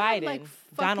Joe Biden, like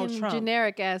Donald Trump.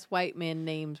 Generic ass white man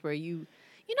names where you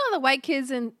know, the white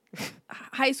kids in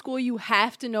high school, you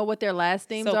have to know what their last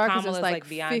names are, because it's like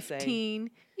Beyonce. 15.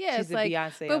 Yeah, She's it's like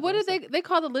Beyonce. But what did they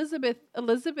called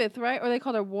Elizabeth, right? Or they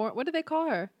called her Warren. What did they call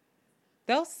her?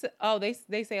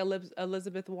 They say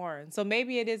Elizabeth Warren. So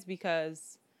maybe it is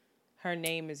because her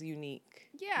name is unique.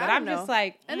 Yeah, but I'm just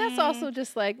like, and that's also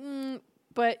just like,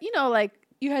 but you know, like,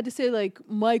 you had to say like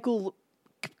Michael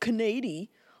Kennedy,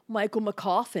 Michael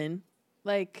McCoffin.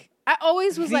 Like, I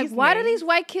always was like, why do these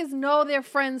white kids know their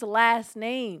friends' last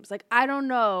names? Like, I don't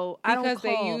know. Because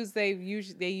they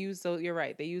use those. You're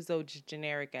right. They use those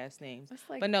generic ass names.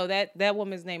 Like, but no, that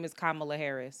woman's name is Kamala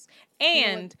Harris.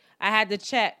 And I had to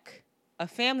check a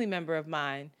family member of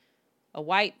mine, a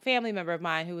white family member of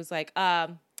mine, who was like,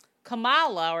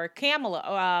 Kamala or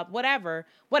Kamala, whatever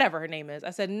her name is. I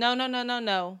said,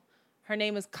 no. Her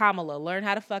name is Kamala. Learn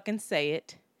how to fucking say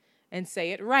it, and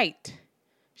say it right.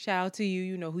 Shout out to you.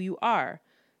 You know who you are.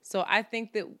 So I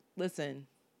think that, listen,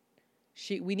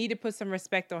 we need to put some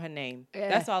respect on her name. Yeah.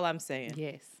 That's all I'm saying.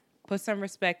 Yes. Put some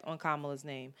respect on Kamala's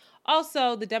name.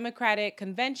 Also, the Democratic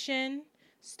convention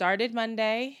started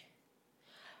Monday.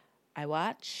 I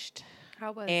watched.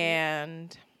 How was it?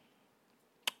 And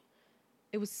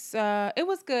It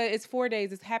was good. It's 4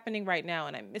 days. It's happening right now,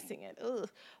 and I'm missing it. Ugh.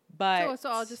 But so it's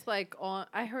all just like on.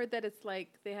 I heard that it's like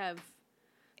they have.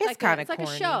 It's kind of corny. It's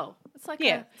like a show. It's like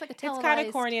it's like a televised. It's kind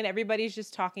of corny, and everybody's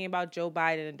just talking about Joe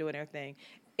Biden and doing their thing.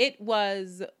 It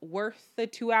was worth the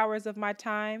 2 hours of my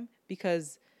time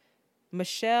because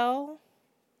Michelle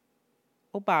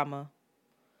Obama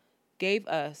gave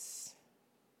us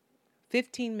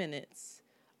 15 minutes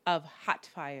of hot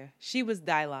fire. She was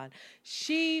Dylon.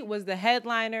 She was the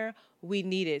headliner we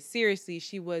needed. Seriously,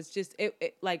 she was just,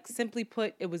 like, simply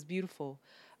put, it was beautiful.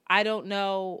 I don't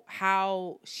know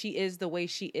how she is the way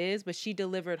she is, but she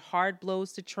delivered hard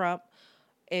blows to Trump,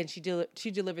 and she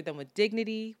delivered them with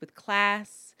dignity, with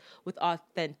class, with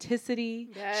authenticity.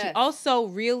 Yes. She also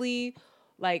really,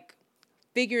 like,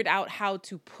 figured out how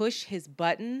to push his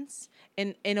buttons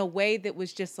in a way that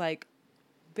was just, like,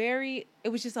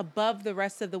 it was just above the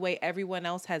rest of the way everyone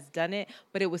else has done it,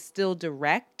 but it was still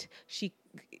direct.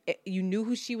 You knew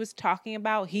who she was talking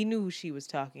about. He knew who she was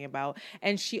talking about.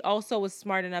 And she also was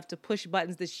smart enough to push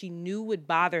buttons that she knew would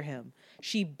bother him.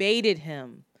 She baited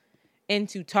him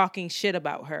into talking shit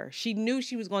about her. She knew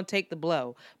she was going to take the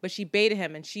blow, but she baited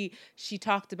him. And she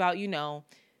talked about,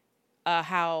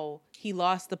 how he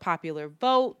lost the popular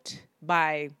vote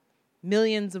by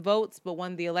millions of votes, but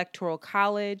won the Electoral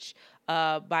College.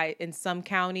 In some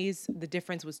counties, the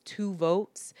difference was 2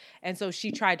 votes. And so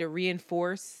she tried to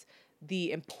reinforce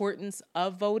the importance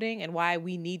of voting and why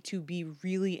we need to be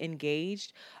really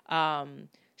engaged.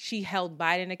 She held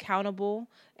Biden accountable,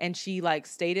 and she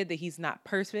stated that he's not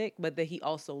perfect, but that he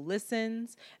also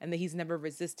listens and that he's never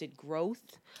resisted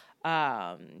growth.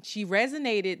 She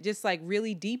resonated just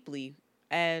really deeply.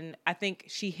 And I think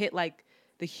she hit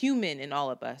the human in all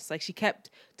of us. She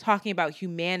kept talking about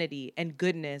humanity and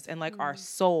goodness and our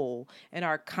soul and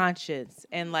our conscience.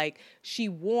 And she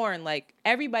warned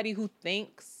everybody who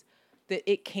thinks that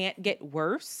it can't get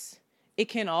worse, it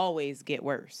can always get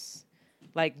worse.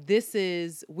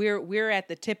 We're at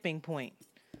the tipping point.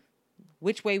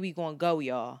 Which way we gonna go,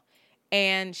 y'all?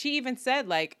 And she even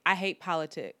said, I hate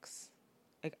politics.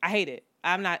 I hate it.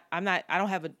 I'm not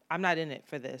in it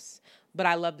for this, but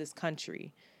I love this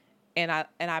country. And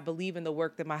I believe in the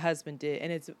work that my husband did.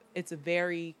 And it's a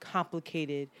very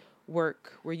complicated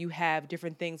work where you have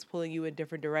different things pulling you in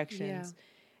different directions.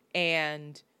 Yeah.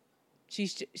 And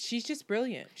she's just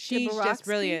brilliant. She's just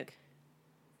brilliant. Speak?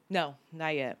 No,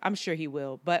 not yet. I'm sure he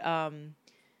will. But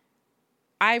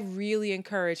I really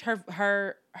encourage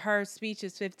her speech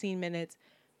is 15 minutes.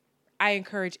 I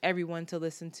encourage everyone to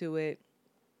listen to it.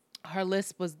 Her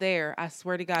lisp was there. I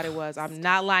swear to God it was. I'm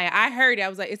not lying. I heard it. I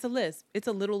was like, it's a lisp. It's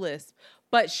a little lisp.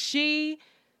 But she,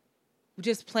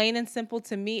 just plain and simple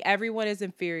to me, everyone is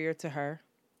inferior to her.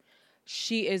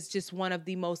 She is just one of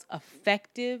the most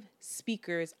effective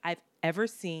speakers I've ever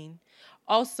seen.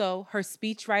 Also, her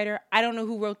speechwriter, I don't know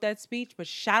who wrote that speech, but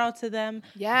shout out to them.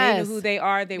 Yes. They know who they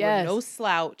are. They were no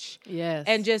slouch. Yes.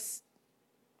 And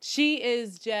she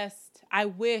is just, I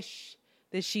wish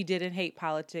that she didn't hate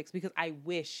politics, because I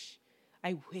wish,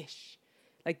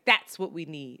 that's what we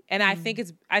need. And I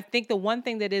think the one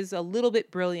thing that is a little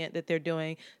bit brilliant that they're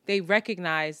doing, they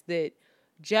recognize that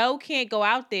Joe can't go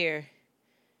out there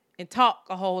and talk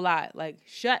a whole lot.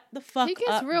 Shut the fuck up, He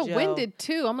gets real Joe. Winded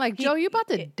too. I'm like, Joe, you about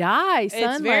to die,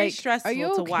 son. It's very stressful are you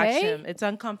to okay? watch him. It's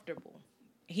uncomfortable.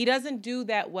 He doesn't do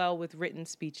that well with written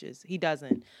speeches. He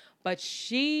doesn't. But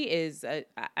she is,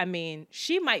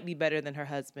 she might be better than her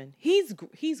husband. He's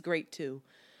great too.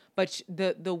 But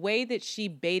the way that she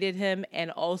baited him and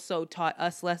also taught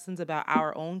us lessons about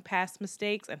our own past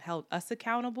mistakes and held us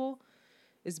accountable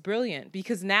is brilliant.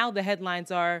 Because now the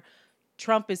headlines are,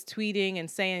 Trump is tweeting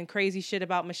and saying crazy shit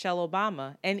about Michelle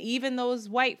Obama. And even those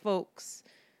white folks,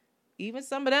 even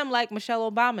some of them like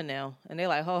Michelle Obama now. And they're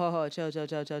like, ho,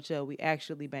 chill. We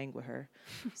actually banged with her.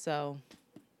 So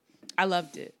I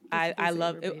loved it. I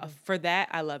loved it. For that,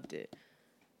 I loved it.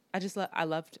 I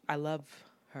love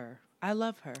her. I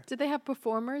love her. Did they have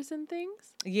performers and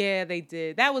things? Yeah, they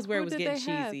did. That was where it was getting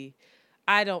cheesy.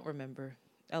 I don't remember.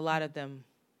 A lot of them.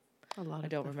 I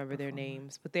don't remember their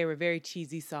names, but they were very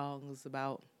cheesy songs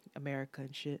about America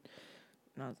and shit.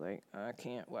 And I was like, I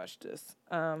can't watch this.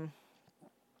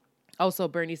 Also,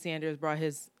 Bernie Sanders brought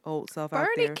his old self out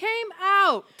there. Bernie came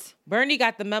out. Bernie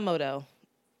got the memo, though.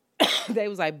 They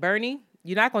was like, Bernie,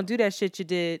 you're not going to do that shit you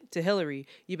did to Hillary.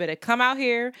 You better come out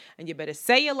here and you better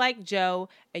say you like Joe,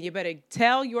 and you better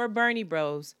tell your Bernie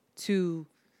bros to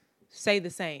say the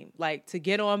same, to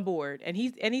get on board. And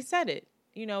he said it.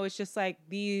 It's just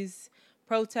these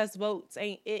protest votes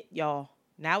ain't it, y'all.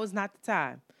 Now is not the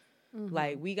time.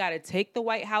 Mm-hmm. We got to take the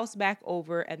White House back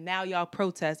over, and now y'all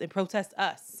protest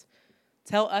us.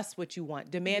 Tell us what you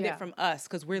want. Demand it from us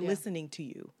because we're listening to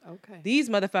you. Okay. These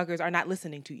motherfuckers are not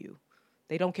listening to you.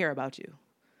 They don't care about you.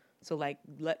 So, like,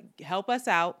 help us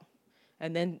out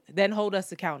and then hold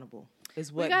us accountable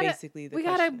is what basically the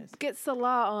question is. We got to get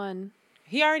Salah on.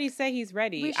 He already said he's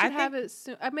ready. We should have it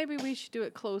soon. Maybe we should do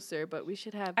it closer, but we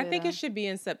should have it. I think it should be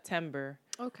in September.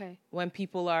 Okay. When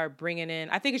people are bringing in.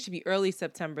 I think it should be early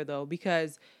September, though,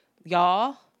 because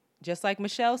y'all, just like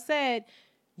Michelle said,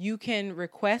 you can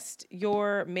request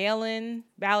your mail-in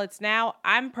ballots now.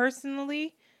 I'm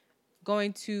personally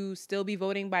going to still be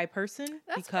voting by person.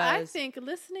 That's because I think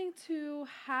listening to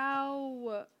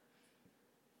how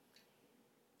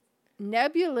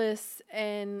nebulous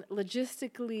and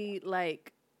logistically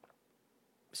like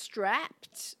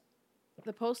strapped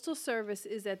the Postal Service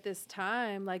is at this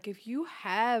time. Like if you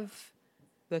have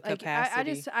the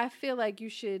capacity, I feel like you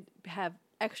should have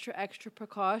extra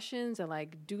precautions and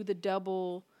like do the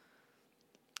double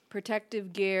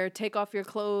protective gear, take off your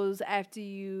clothes after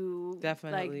you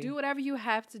definitely like do whatever you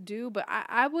have to do. But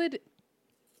I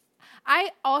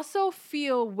also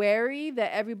feel wary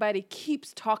that everybody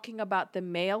keeps talking about the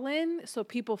mail-in, so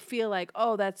people feel like,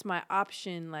 oh, that's my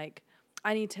option. Like,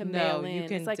 I need to mail in. You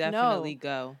can it's like, definitely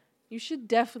go. You should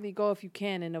definitely go if you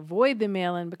can and avoid the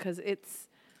mail-in because it's.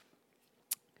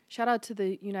 Shout out to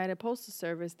the United Postal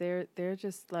Service. They're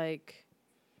just like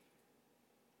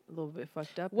a little bit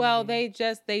fucked up. Well, they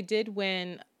did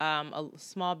win a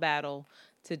small battle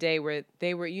today where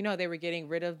they were getting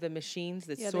rid of the machines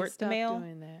that sort the mail.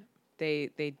 Doing that.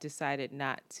 They decided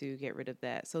not to get rid of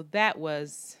that. So that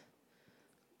was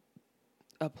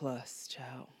a plus,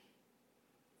 child.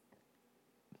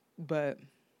 But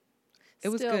it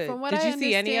was good. Did you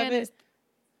see any of it?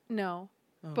 No.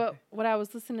 Okay. But what I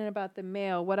was listening about the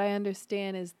mail, what I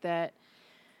understand is that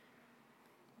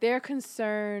their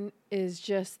concern is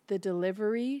just the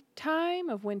delivery time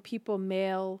of when people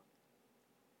mail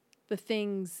the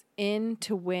things in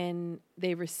to when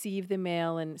they receive the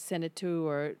mail and send it to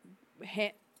or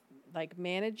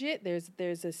manage it.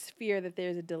 There's a fear that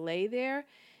there's a delay there.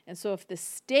 And so if the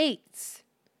states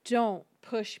don't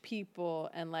push people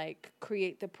and like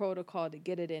create the protocol to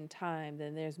get it in time,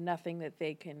 then there's nothing that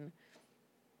they can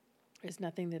they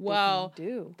can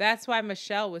do. That's why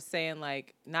Michelle was saying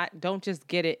like don't just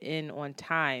get it in on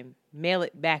time. Mail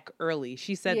it back early.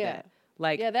 She said that.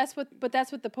 That's what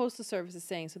the Postal Service is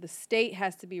saying. So the state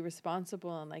has to be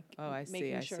responsible and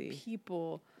making sure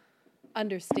people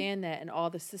understand that and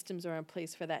all the systems are in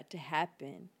place for that to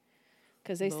happen.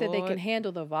 Because they said they can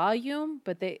handle the volume,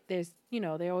 but they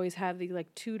always have the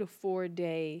 2 to 4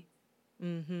 day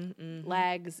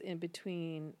lags in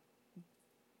between,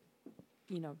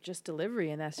 just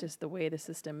delivery, and that's just the way the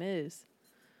system is.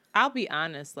 I'll be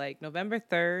honest, November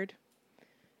 3rd,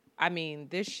 I mean,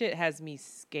 this shit has me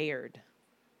scared.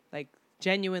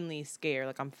 Genuinely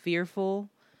scared. I'm fearful.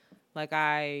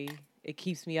 It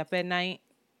keeps me up at night.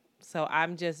 So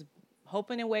I'm just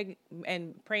hoping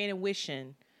and praying and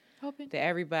wishing that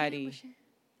everybody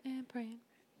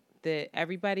that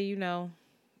everybody,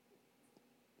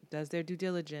 does their due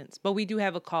diligence. But we do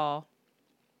have a call.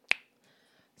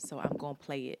 So I'm going to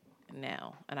play it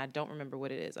now. And I don't remember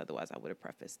what it is. Otherwise, I would have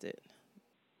prefaced it.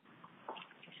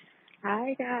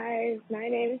 Hi, guys. My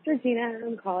name is Regina.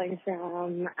 I'm calling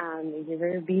from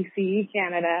Vancouver, BC,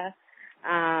 Canada.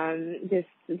 Just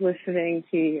listening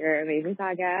to your amazing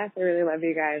podcast. I really love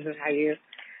you guys and how your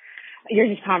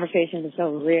just conversations are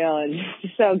so real and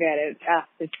just so good.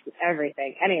 It's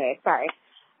everything. Anyway, sorry.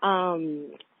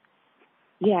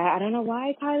 Yeah, I don't know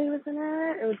why Kylie was in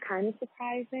it. It was kind of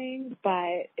surprising,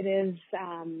 but it is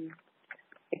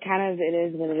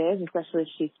what it is, especially if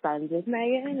she's friends with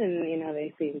Megan and,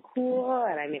 they seem cool.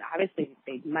 And I mean, obviously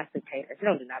they must have paid her. She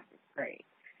don't do that. It's great.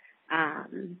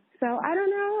 So I don't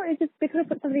know. It's just, they could have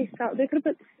put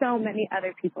so many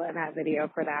other people in that video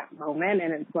for that moment.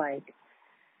 And it's like,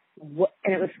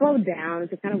 and it was slowed down.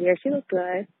 It's kind of weird. She looked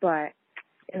good, but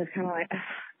it was kind of like,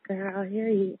 girl, here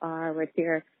you are with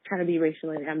your trying to be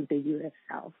racially ambiguous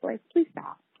self. Please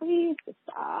stop. Please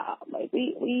stop.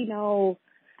 We know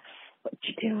what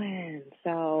you're doing.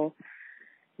 So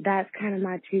that's kind of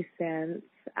my 2 cents.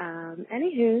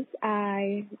 Anywho,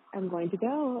 I am going to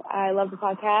go. I love the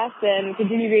podcast and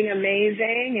continue being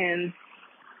amazing. And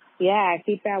yeah,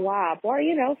 keep that WAP or,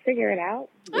 figure it out.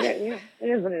 It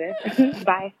is what it is.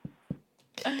 Bye.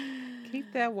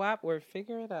 Keep that WAP or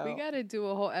figure it out. We got to do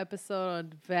a whole episode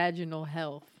on vaginal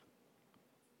health.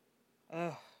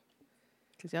 Ugh.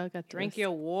 Because y'all got Drink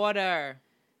your water.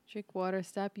 Drink water.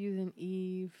 Stop using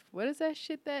Eve. What is that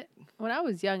shit that... When I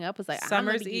was young, I was like...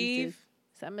 Summer's Eve?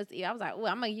 Summer's Eve. I was like, oh,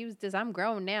 I'm going to use this. I'm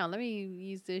grown now. Let me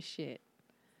use this shit.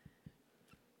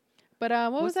 But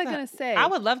what was I going to say? I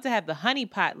would love to have the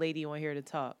honeypot lady on here to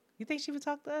talk. You think she would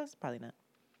talk to us? Probably not.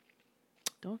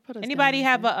 Don't put us Anybody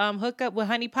have a hookup with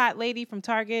honeypot lady from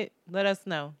Target? Let us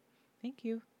know. Thank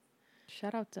you.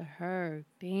 Shout out to her.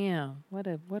 Damn. What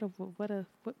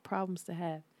problems to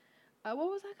have. What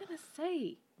was I going to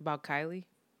say? About Kylie?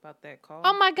 About that call?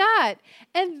 Oh, my God.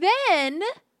 And then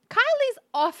Kylie's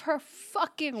off her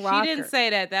fucking rocker. She didn't say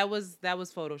that. That was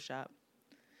Photoshop.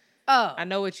 Oh. I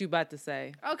know what you about to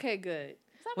say. Okay, good.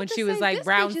 When she was like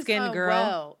brown-skinned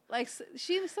girl. Like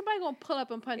somebody gonna pull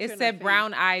up and punch her in the face. It said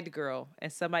brown-eyed girl,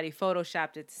 and somebody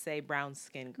photoshopped it to say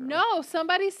brown-skinned girl. No,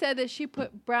 somebody said that she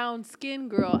put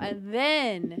brown-skinned girl and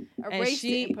then erased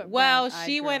it and put brown-eyed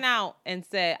she girl. went out and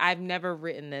said, "I've never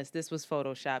written this. This was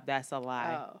Photoshop. That's a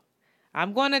lie." Oh.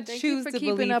 I'm gonna choose to believe her. Thank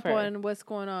you for keeping up on what's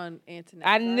going on, Antoinette.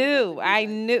 I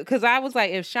knew, because I was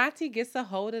like, if Shanti gets a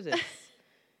hold of this,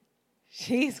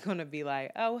 she's gonna be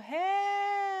like, "Oh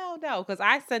hell no," because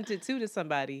I sent it to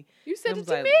somebody. You sent it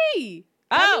to like, me.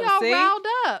 Oh, see? Riled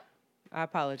up. I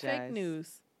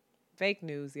apologize. Fake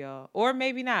news, y'all. Or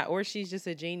maybe not. Or she's just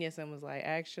a genius and was like,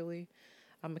 actually,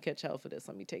 I'm gonna catch hell for this.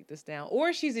 Let me take this down.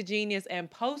 Or she's a genius and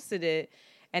posted it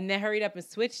and then hurried up and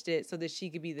switched it so that she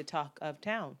could be the talk of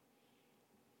town.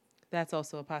 That's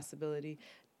also a possibility.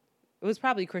 It was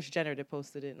probably Kris Jenner that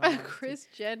posted it. Kris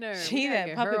Jenner. She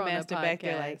that puppet master back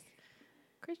there like,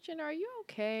 Kris Jenner, are you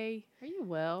okay? Are you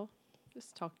well?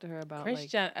 Just talk to her about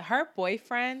her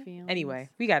boyfriend. Feelings. Anyway,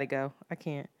 we gotta go. I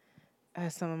can't. I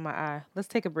have some in my eye. Let's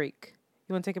take a break.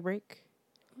 You want to take a break?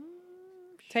 Sure.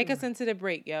 Take us into the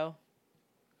break, yo.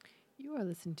 You are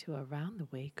listening to Around the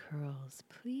Way Curls.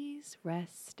 Please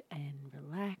rest and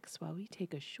relax while we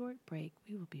take a short break.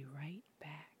 We will be right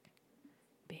back.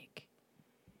 Big.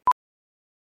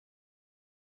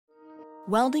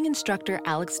 Welding instructor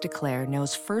Alex DeClaire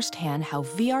knows firsthand how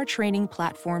VR training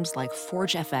platforms like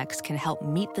ForgeFX can help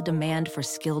meet the demand for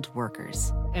skilled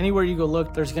workers. Anywhere you go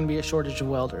look, there's going to be a shortage of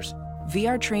welders.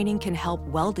 VR training can help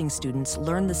welding students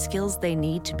learn the skills they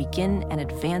need to begin and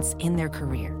advance in their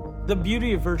career. The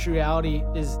beauty of virtual reality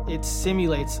is it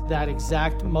simulates that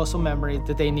exact muscle memory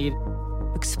that they need.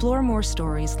 Explore more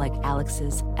stories like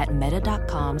Alex's at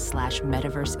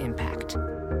meta.com/metaverseimpact.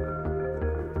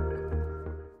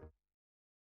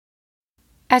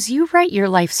 As you write your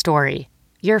life story,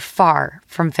 you're far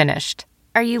from finished.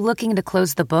 Are you looking to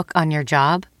close the book on your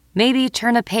job? Maybe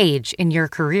turn a page in your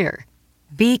career?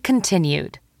 Be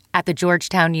continued at the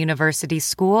Georgetown University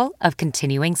School of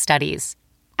Continuing Studies.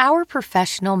 Our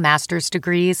professional master's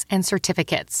degrees and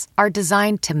certificates are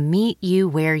designed to meet you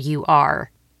where you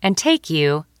are and take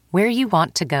you where you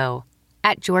want to go.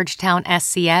 At Georgetown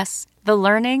SCS, the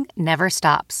learning never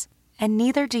stops, and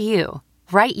neither do you.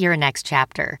 Write your next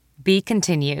chapter. Be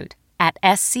continued at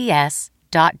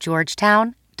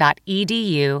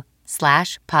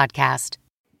scs.georgetown.edu/podcast.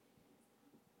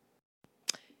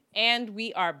 And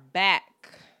we are back.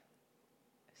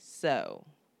 So,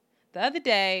 the other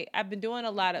day, I've been doing a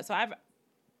lot of,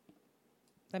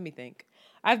 let me think.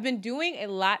 I've been doing a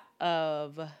lot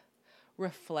of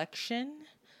reflection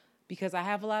because I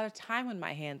have a lot of time on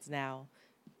my hands now.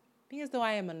 Being as though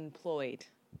I am unemployed.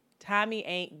 Tommy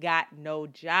ain't got no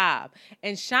job.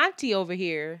 And Shanti over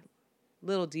here,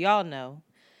 little do y'all know,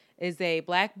 is a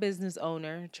Black business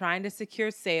owner trying to secure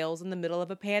sales in the middle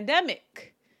of a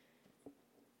pandemic.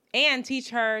 And teach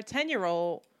her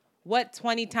 10-year-old what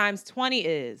 20 times 20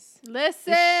 is.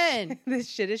 Listen. This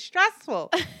shit is stressful.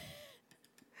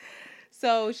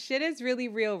 So shit is really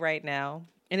real right now.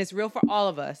 And it's real for all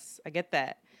of us. I get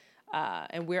that.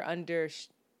 And we're under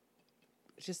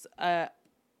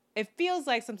it feels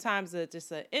like sometimes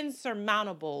just an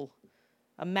insurmountable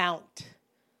amount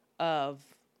of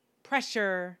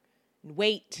pressure and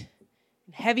weight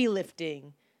and heavy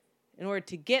lifting in order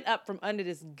to get up from under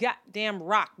this goddamn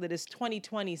rock that is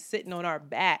 2020 sitting on our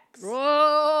backs.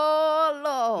 Oh,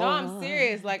 Lord. No, I'm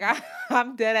serious. Like,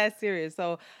 I'm dead ass serious.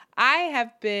 So I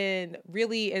have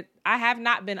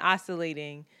not been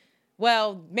oscillating.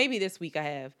 Well, maybe this week I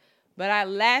have. But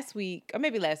but the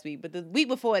week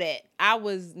before that, I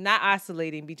was not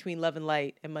oscillating between love and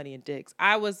light and money and dicks.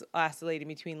 I was oscillating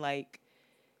between like,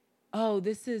 oh,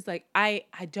 this is like, I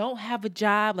don't have a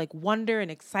job, like wonder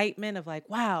and excitement of like,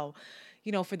 wow,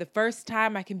 for the first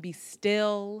time I can be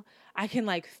still. I can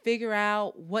like figure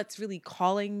out what's really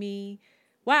calling me.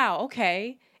 Wow,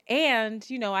 okay. And,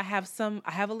 I have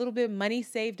a little bit of money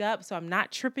saved up, so I'm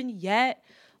not tripping yet.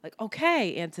 Like,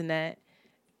 okay, Antoinette.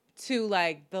 To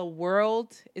like, the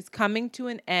world is coming to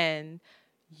an end.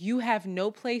 You have no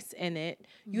place in it.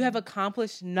 You have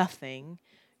accomplished nothing.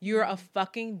 You're a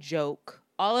fucking joke.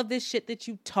 All of this shit that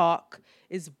you talk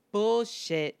is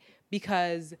bullshit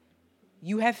because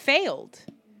you have failed.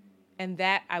 And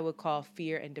that I would call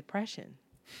fear and depression.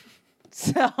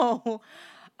 So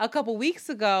a couple weeks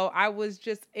ago, I was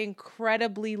just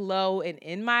incredibly low and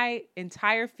in my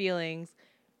entire feelings.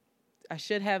 I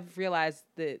should have realized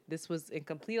that this was in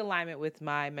complete alignment with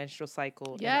my menstrual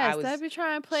cycle. Yes, I'd be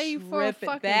trying to play you for a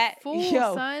fucking fool,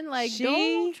 son. Like,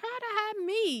 don't try to have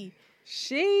me.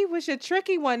 She was a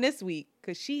tricky one this week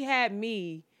because she had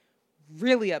me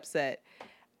really upset.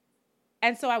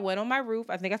 And so I went on my roof.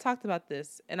 I think I talked about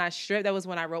this. And I stripped. That was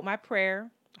when I wrote my prayer.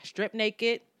 I stripped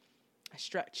naked. I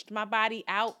stretched my body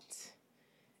out.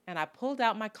 And I pulled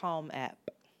out my Calm app.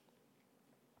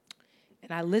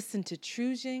 And I listened to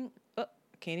Choosing.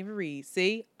 Can't even read.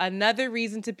 See? Another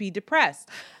reason to be depressed.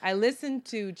 I listened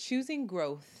to Choosing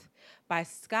Growth by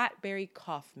Scott Barry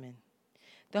Kaufman,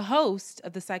 the host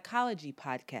of the Psychology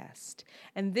Podcast.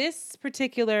 And this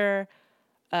particular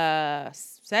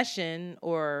session,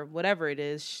 or whatever it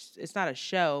is, it's not a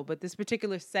show, but this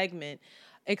particular segment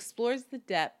explores the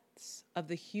depths of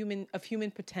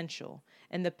human potential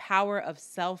and the power of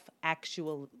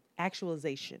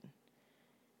self-actualization.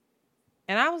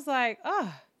 And I was like,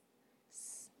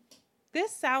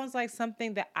 this sounds like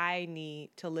something that I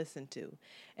need to listen to.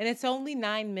 And it's only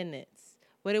 9 minutes,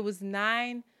 but it was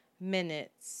 9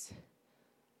 minutes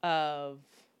of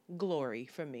glory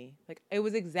for me. Like, it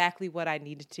was exactly what I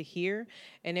needed to hear.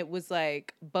 And it was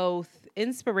like both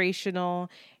inspirational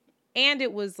and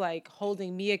it was like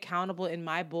holding me accountable in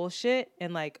my bullshit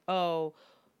and like, oh,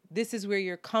 this is where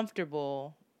you're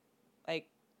comfortable. Like,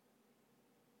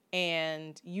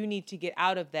 and you need to get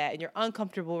out of that. And you're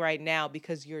uncomfortable right now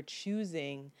because you're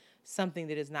choosing something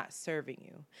that is not serving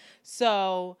you.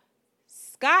 So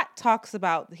Scott talks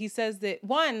about, he says that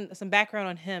some background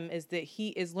on him is that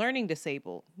he is learning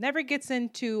disabled. Never gets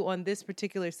into on this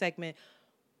particular segment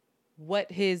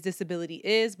what his disability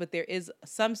is, but there is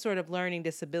some sort of learning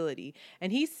disability.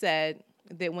 And he said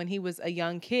that when he was a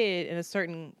young kid in a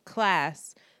certain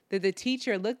class, that the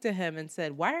teacher looked at him and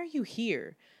said, "Why are you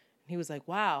here?" He was like,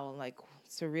 wow, like,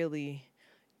 it's a really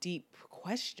deep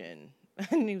question.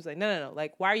 And he was like, no.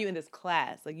 Like, why are you in this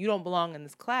class? Like, you don't belong in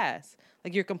this class.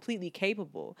 Like, you're completely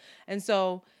capable. And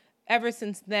so ever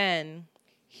since then,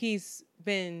 he's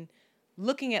been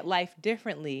looking at life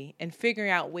differently and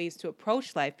figuring out ways to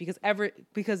approach life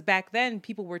because back then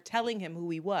people were telling him who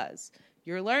he was.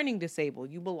 You're learning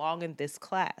disabled. You belong in this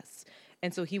class.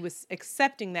 And so he was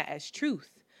accepting that as truth.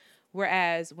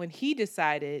 Whereas when he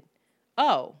decided,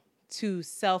 to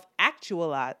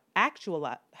self-actualize,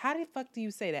 how the fuck do you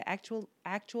say that?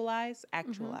 Actualize?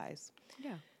 Mm-hmm.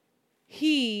 Yeah.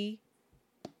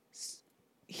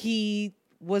 He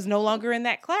was no longer in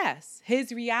that class.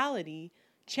 His reality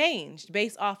changed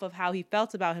based off of how he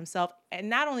felt about himself. And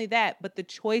not only that, but the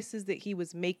choices that he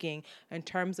was making in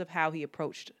terms of how he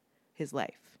approached his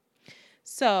life.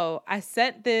 So I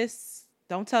sent this,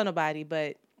 don't tell nobody,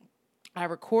 but I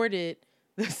recorded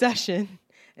the session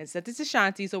and sent it to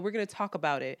Shanti, so we're going to talk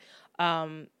about it.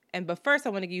 But first, I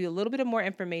want to give you a little bit of more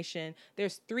information.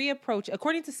 There's 3 approaches.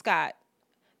 According to Scott,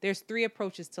 there's 3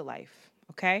 approaches to life,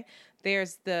 okay?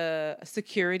 There's the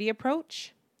security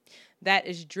approach that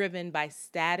is driven by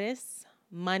status,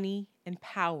 money, and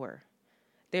power.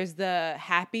 There's the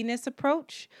happiness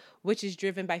approach, which is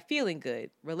driven by feeling good,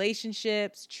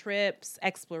 relationships, trips,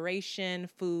 exploration,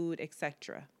 food,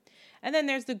 etc. And then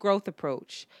there's the growth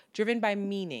approach, driven by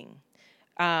meaning.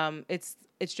 It's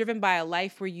driven by a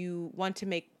life where you want to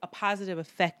make a positive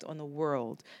effect on the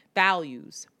world,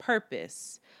 values,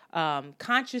 purpose,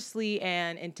 consciously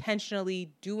and intentionally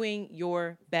doing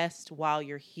your best while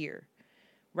you're here,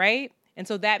 right? And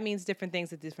so that means different things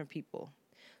to different people.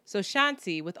 So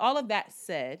Shanti, with all of that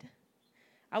said,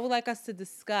 I would like us to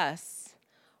discuss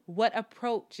what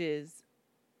approaches,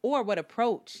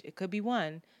 it could be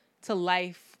one, to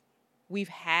life we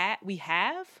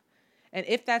have, and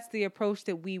if that's the approach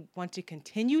that we want to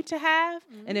continue to have,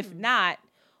 and if not,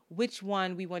 which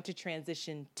one we want to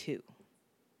transition to.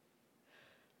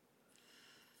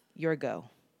 Your go.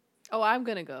 Oh, I'm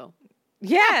going to go.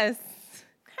 Yes.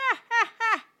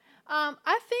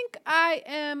 I think I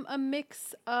am a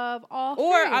mix of all three.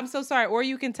 Or, I'm so sorry, or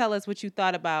you can tell us what you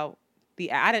thought about we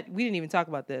didn't even talk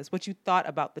about this, what you thought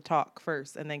about the talk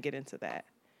first, and then get into that.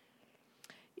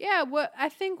 Yeah, what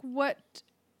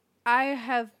I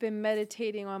have been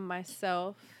meditating on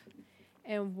myself,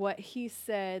 and what he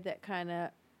said that kind of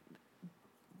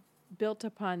built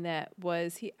upon that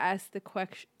was he asked the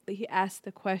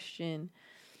question,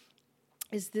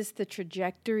 is this the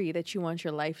trajectory that you want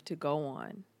your life to go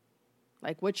on?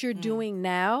 Like what you're doing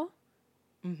now,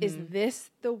 is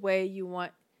this the way you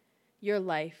want your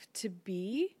life to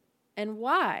be, and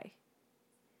why?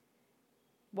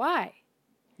 Why?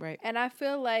 Right. And I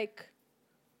feel like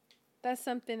that's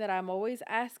something that I'm always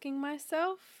asking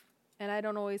myself, and I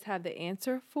don't always have the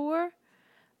answer for.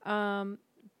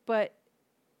 But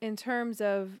in terms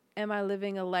of, am I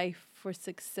living a life for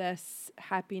success,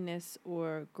 happiness,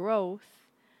 or growth?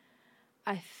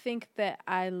 I think that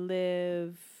I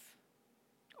live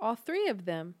all three of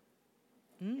them,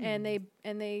 and they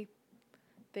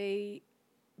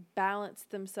balance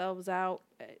themselves out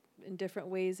in different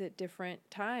ways at different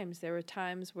times. There were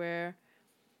times where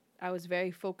I was very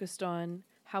focused on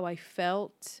how I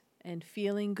felt and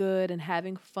feeling good and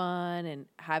having fun and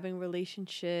having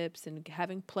relationships and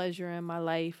having pleasure in my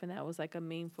life, and that was like a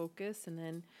main focus. And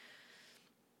then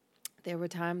there were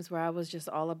times where I was just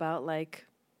all about like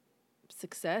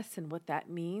success and what that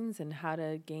means and how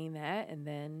to gain that. And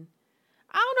then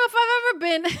I don't know if I've ever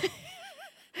been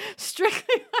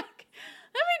strictly like,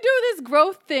 let me do this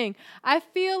growth thing. I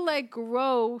feel like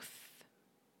growth,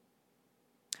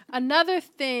 another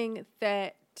thing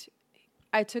that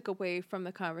I took away from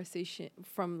the conversation,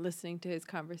 from listening to his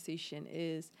conversation,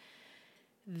 is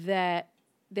that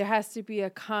there has to be a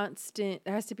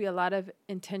lot of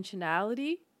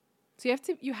intentionality. So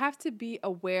you have to be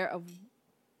aware of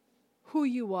who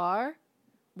you are,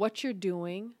 what you're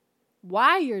doing,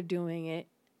 why you're doing it,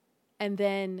 and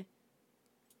then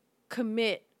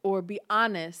commit or be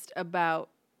honest about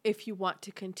if you want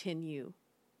to continue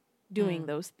doing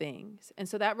those things. And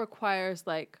so that requires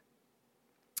like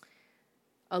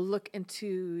a look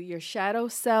into your shadow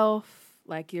self,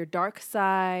 like your dark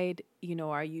side. You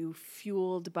know, are you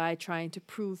fueled by trying to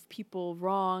prove people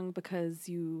wrong because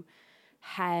you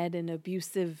had an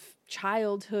abusive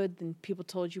childhood and people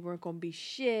told you weren't going to be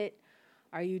shit?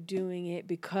 Are you doing it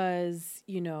because,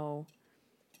 you know,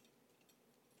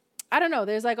 I don't know.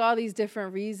 There's like all these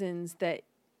different reasons that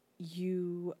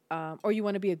you, or you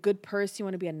want to be a good person. You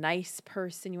want to be a nice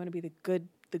person. You want to be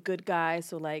the good guy.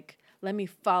 So like, let me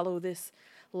follow this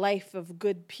life of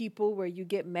good people where you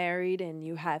get married and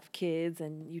you have kids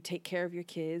and you take care of your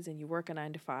kids and you work a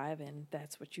 9 to 5 and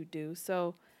that's what you do.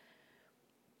 So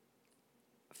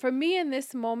for me in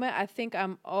this moment, I think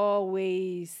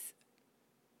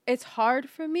it's hard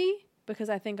for me because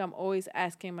I think I'm always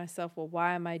asking myself, well,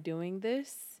 why am I doing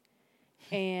this?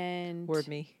 And or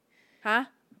me. Huh?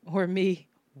 Or me.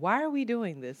 Why are we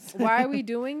doing this? Why are we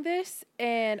doing this?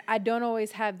 And I don't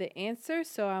always have the answer.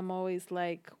 So I'm always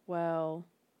like, well,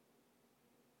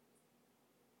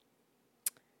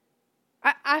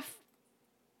 I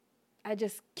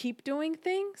just keep doing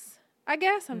things, I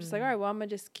guess. I'm just like, all right, well, I'm going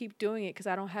to just keep doing it because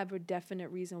I don't have a definite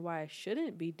reason why I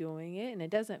shouldn't be doing it. And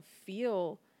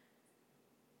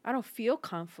I don't feel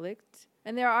conflict.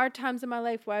 And there are times in my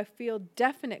life where I feel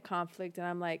definite conflict and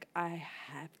I'm like, I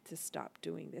have to stop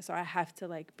doing this, or I have to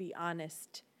like be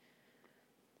honest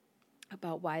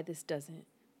about why this doesn't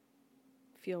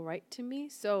feel right to me.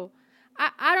 So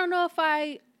I don't know if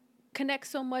I connect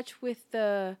so much with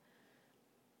the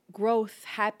growth,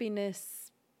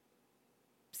 happiness,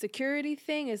 security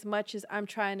thing as much as I'm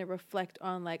trying to reflect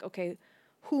on like, okay,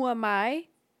 who am I?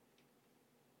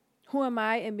 Who am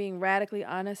I? And being radically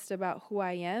honest about who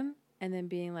I am. And then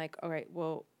being like, all right,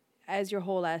 well, as your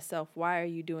whole ass self, why are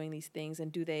you doing these things?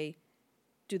 And do they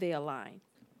align?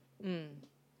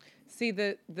 See,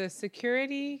 the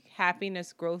security,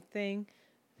 happiness, growth thing,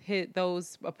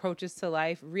 those approaches to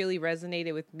life really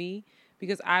resonated with me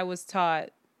because I was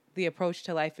taught the approach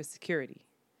to life is security.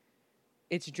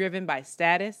 It's driven by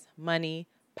status, money,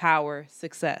 power,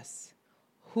 success.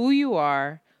 Who you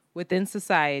are within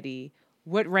society,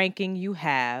 what ranking you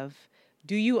have,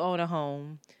 do you own a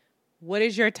home? What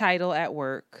is your title at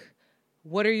work?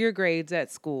 What are your grades at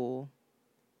school?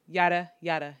 Yada,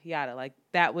 yada, yada. Like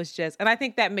that was just, and I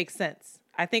think that makes sense.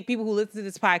 I think people who listen to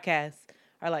this podcast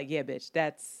are like, yeah, bitch,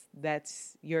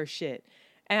 that's your shit.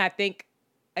 And I think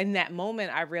in that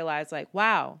moment, I realized like,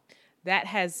 wow, that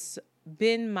has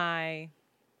been my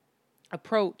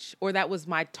approach, or that was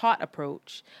my taught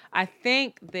approach. I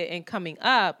think that in coming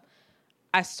up,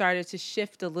 I started to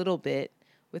shift a little bit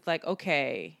with like,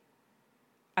 okay,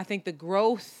 I think the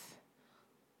growth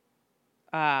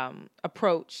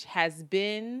approach has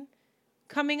been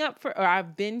coming up or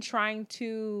I've been trying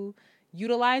to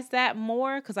utilize that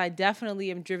more because I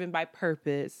definitely am driven by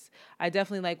purpose. I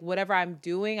definitely like whatever I'm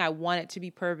doing, I want it to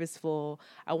be purposeful.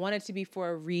 I want it to be for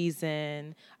a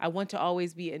reason. I want to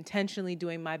always be intentionally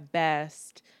doing my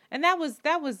best. And that was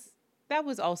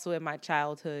also in my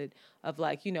childhood of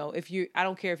like, you know, I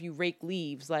don't care if you rake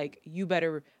leaves, like you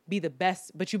better be the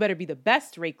best, but you better be the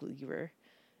best rake leaver.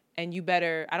 And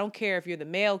I don't care if you're the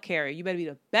mail carrier, you better be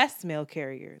the best mail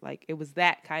carrier. Like it was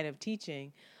that kind of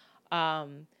teaching.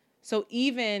 So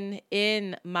even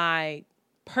in my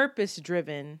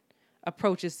purpose-driven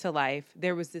approaches to life,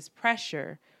 there was this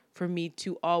pressure for me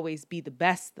to always be the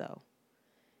best, though,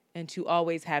 and to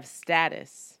always have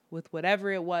status with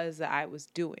whatever it was that I was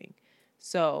doing.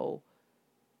 So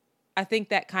I think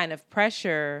that kind of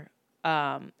pressure,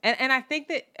 and I think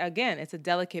that, again, it's a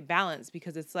delicate balance,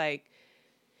 because it's like,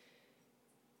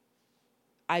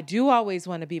 I do always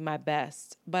want to be my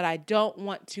best, but I don't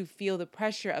want to feel the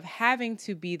pressure of having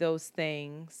to be those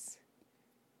things.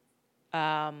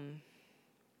 Having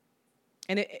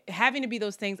to be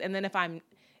those things. And then if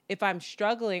I'm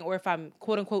struggling, or if I'm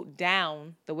quote unquote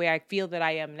down the way I feel that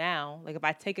I am now, like if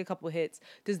I take a couple hits,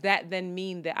 does that then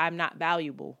mean that I'm not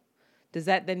valuable? Does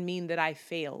that then mean that I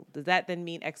failed? Does that then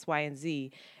mean X, Y, and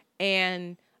Z?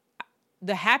 And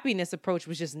the happiness approach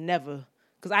was just never,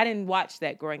 because I didn't watch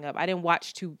that growing up. I didn't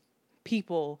watch two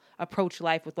people approach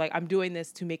life with like, I'm doing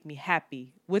this to make me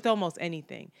happy with almost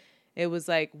anything. It was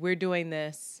like, we're doing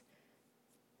this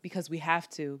because we have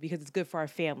to, because it's good for our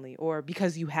family, or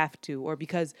because you have to, or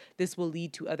because this will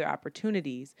lead to other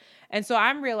opportunities. And so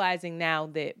I'm realizing now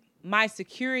that my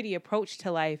security approach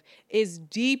to life is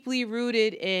deeply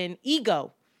rooted in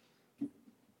ego.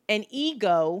 And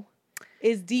ego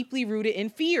is deeply rooted in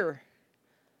fear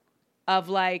of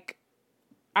like,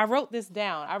 I wrote this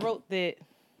down. I wrote that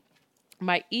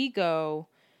my ego,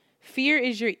 fear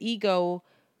is your ego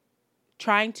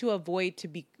trying to avoid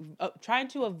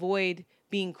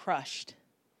being crushed.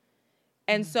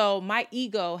 And so my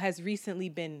ego has recently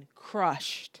been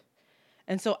crushed.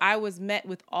 And so I was met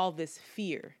with all this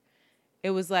fear. It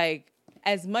was like,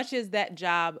 as much as that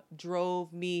job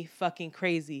drove me fucking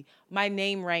crazy, my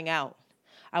name rang out.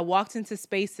 I walked into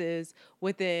spaces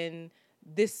within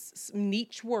this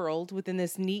niche world, within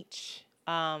this niche,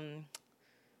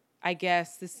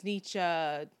 this niche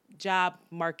job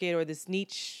market, or this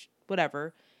niche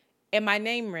whatever, and my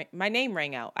name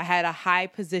rang out. I had a high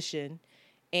position,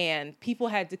 and people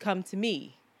had to come to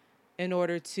me in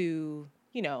order to,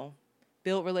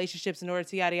 build relationships, in order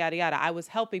to yada, yada, yada. I was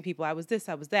helping people. I was this,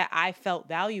 I was that. I felt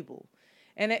valuable.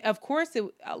 And of course,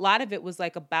 a lot of it was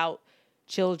like about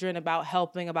children, about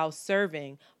helping, about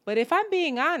serving. But if I'm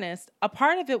being honest, a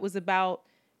part of it was about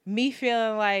me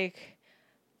feeling like,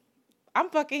 I'm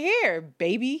fucking here,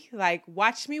 baby. Like,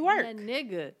 watch me work. That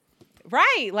nigga.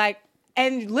 Right. Like,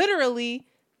 and literally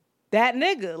that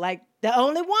nigga, like the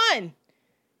only one.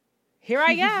 Here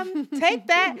I am. Take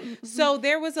that. So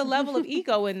there was a level of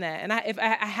ego in that. And if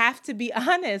I have to be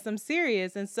honest, I'm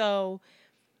serious. And so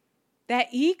that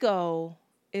ego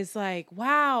is like,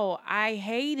 wow, I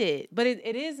hate it. But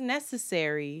it is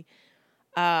necessary.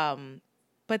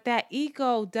 But that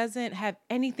ego doesn't have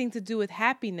anything to do with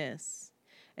happiness.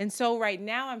 And so right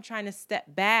now I'm trying to step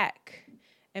back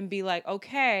and be like,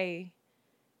 okay,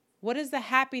 what is the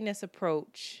happiness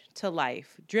approach to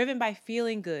life? Driven by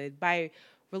feeling good, by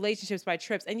relationships, by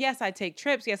trips. And yes, I take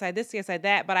trips. Yes, I this, yes, I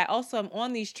that. But I also am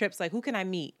on these trips like, who can I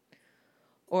meet?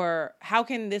 Or how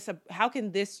can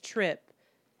this trip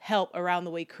help Around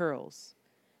the Way Curls?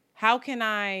 How can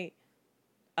I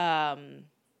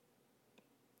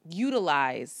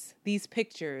utilize these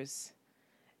pictures?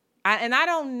 I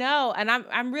don't know. And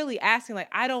I'm really asking, like,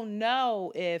 I don't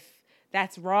know if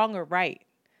that's wrong or right.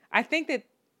 I think that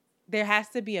there has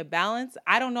to be a balance.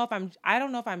 I don't know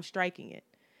if I'm striking it.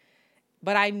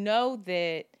 But I know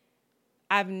that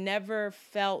I've never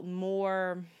felt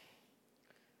more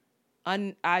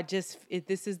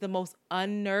this is the most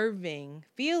unnerving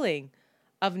feeling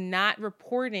of not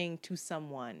reporting to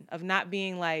someone, of not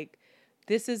being like,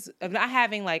 of not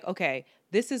having like, okay,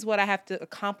 this is what I have to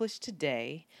accomplish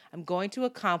today. I'm going to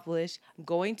accomplish. I'm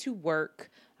going to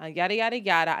work, yada, yada,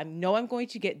 yada. I know I'm going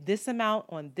to get this amount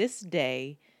on this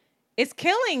day. It's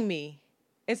killing me.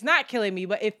 It's not killing me,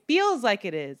 but it feels like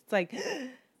it is. It's like,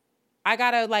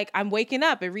 I'm waking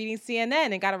up and reading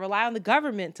CNN and got to rely on the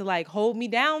government to like hold me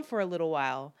down for a little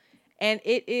while. And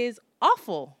it is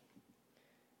awful.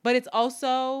 But it's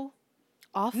also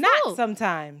awful. Not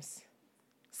sometimes.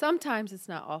 Sometimes it's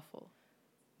not awful.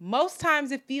 Most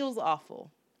times it feels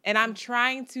awful. And I'm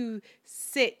trying to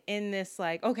sit in this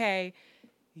like, okay,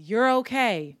 you're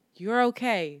okay. You're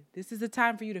okay. This is the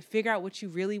time for you to figure out what you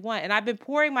really want. And I've been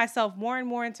pouring myself more and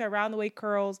more into Around the Way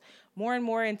Curls, more and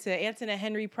more into Antoinette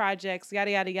Henry projects, yada,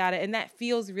 yada, yada. And that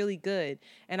feels really good.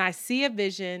 And I see a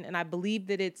vision and I believe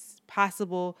that it's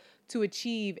possible to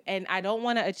achieve. And I don't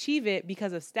want to achieve it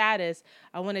because of status.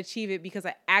 I want to achieve it because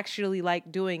I actually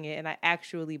like doing it and I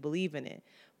actually believe in it.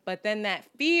 But then that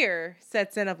fear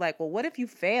sets in of like, well, what if you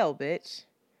fail, bitch?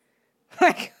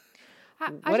 Like,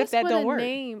 what if that don't work?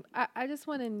 I just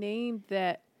want to name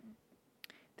that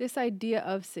this idea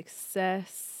of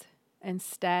success and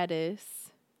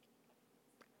status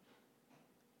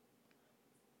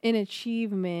in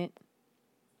achievement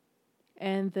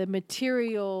and the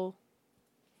material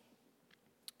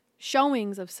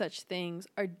showings of such things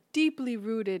are deeply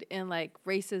rooted in like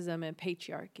racism and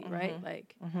patriarchy, right?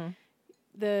 Like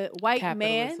the white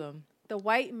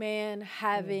man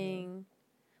having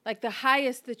like the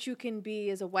highest that you can be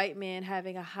is a white man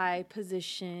having a high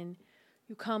position.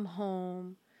 You come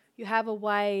home, you have a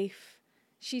wife,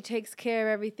 she takes care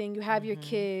of everything, you have your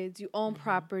kids, you own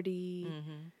property,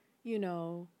 you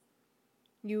know,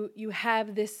 you have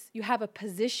a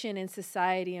position in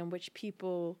society in which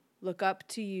people look up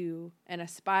to you and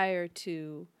aspire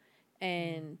to,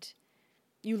 and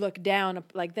you look down,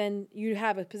 like then you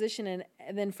have a position, and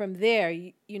then from there,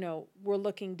 you know, we're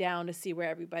looking down to see where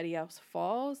everybody else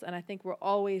falls. And I think we're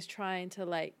always trying to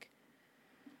like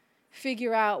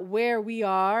figure out where we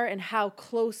are and how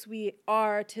close we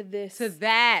are to this space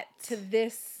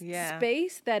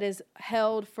that is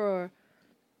held for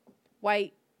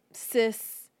white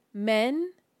cis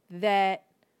men that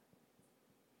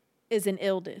is an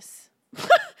illness.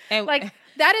 And like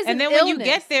that is, and then illness. When you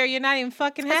get there, you're not even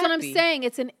fucking happy. That's what I'm saying.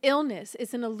 It's an illness.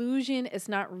 It's an illusion. It's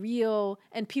not real.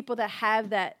 And people that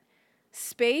have that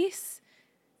space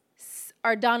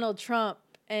are Donald Trump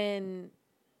and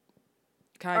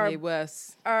Kanye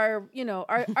West. Are you know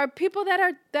are people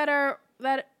that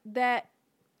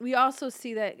we also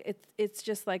see that it's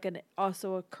just like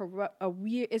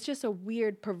it's just a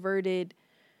weird perverted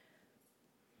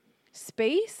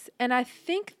space. And I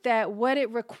think that what it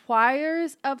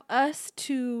requires of us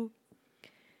to,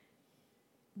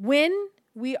 when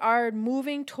we are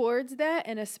moving towards that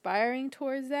and aspiring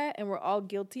towards that, and we're all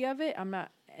guilty of it, I'm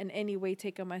not in any way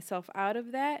taking myself out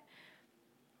of that.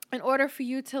 In order for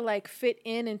you to like fit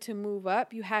in and to move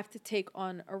up, you have to take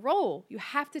on a role. You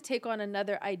have to take on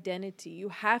another identity. You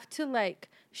have to like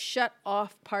shut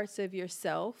off parts of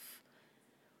yourself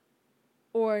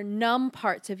or numb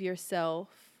parts of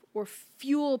yourself or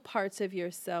fuel parts of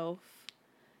yourself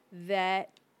that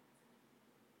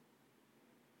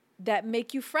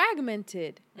make you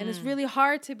fragmented. And it's really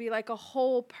hard to be like a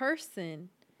whole person.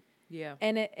 Yeah.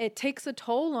 And it takes a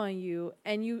toll on you,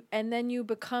 and then you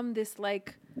become this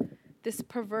like this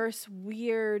perverse,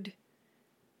 weird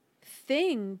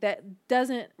thing that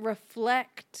doesn't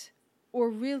reflect or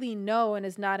really know and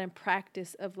is not in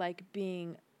practice of like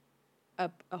being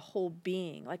a whole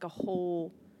being, like a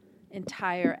whole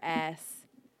entire ass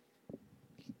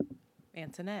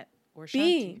Antoinette or Shanti.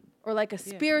 Being, or like a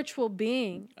spiritual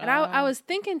being. And I was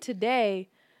thinking today,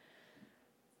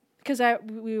 because I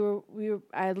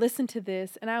listened to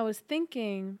this, and I was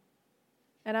thinking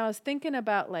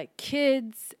about like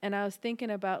kids, and I was thinking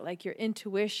about like your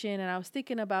intuition, and I was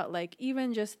thinking about like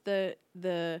even just the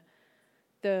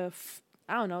I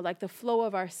don't know, like the flow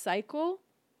of our cycle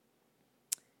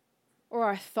or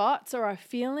our thoughts or our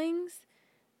feelings.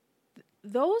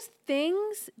 Those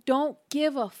things don't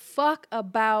give a fuck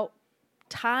about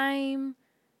time,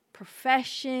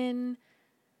 profession,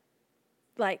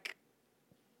 like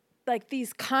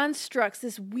these constructs,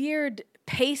 this weird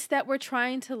pace that we're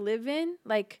trying to live in.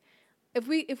 Like if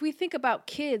we think about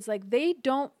kids, like they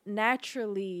don't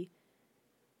naturally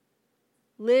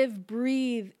live,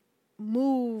 breathe,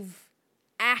 move,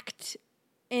 act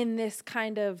in this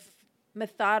kind of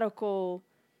methodical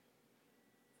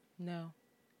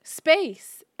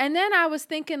space. And then I was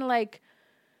thinking, like,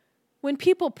 when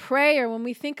people pray or when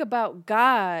we think about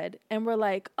God and we're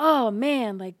like, oh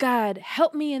man, like God,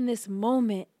 help me in this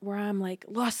moment where I'm like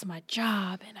lost my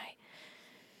job and I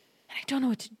don't know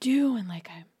what to do, and like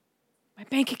my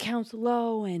bank account's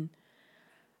low and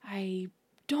I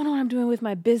don't know what I'm doing with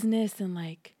my business, and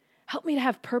like help me to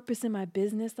have purpose in my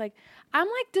business. Like I'm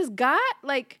like,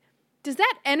 does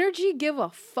that energy give a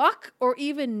fuck or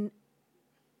even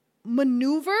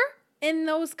maneuver in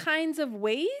those kinds of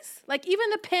ways? Like even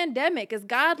the pandemic, is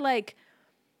God like,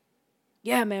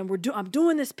 yeah, man, I'm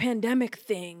doing this pandemic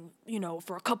thing, you know,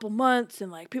 for a couple months,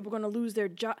 and like people are going to lose their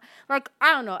job. Like,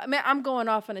 I don't know. I mean, I'm going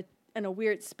off in a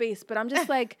weird space, but I'm just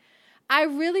like, I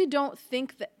really don't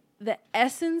think that the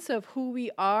essence of who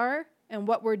we are and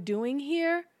what we're doing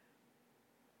here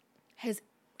has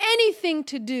anything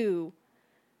to do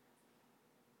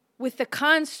with the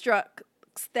constructs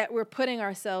that we're putting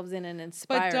ourselves in and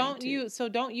inspiring.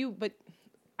 But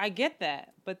I get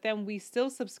that. But then we still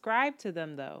subscribe to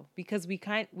them though, because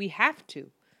we have to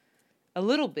a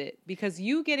little bit, because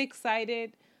you get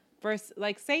excited for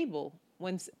like Sable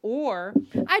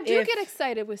I get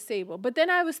excited with Sable, but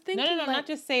then I was thinking no, not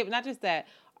just Sable, not just that.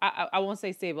 I won't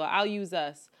say Sable. I'll use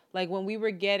us. Like when we were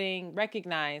getting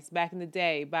recognized back in the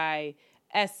day by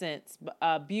Essence,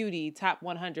 Beauty, Top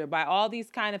 100, by all these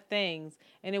kind of things.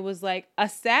 And it was like a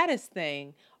status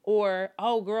thing. Or,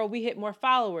 oh, girl, we hit more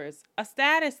followers. A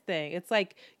status thing. It's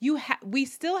like we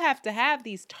still have to have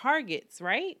these targets,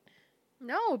 right?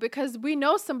 No, because we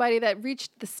know somebody that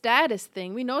reached the status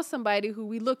thing. We know somebody who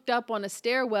we looked up on a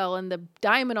stairwell and the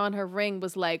diamond on her ring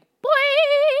was like,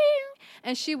 boing!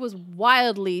 And she was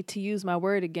wildly, to use my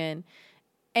word again,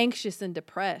 anxious and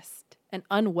depressed and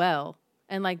unwell.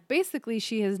 And like basically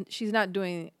she's not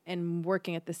doing and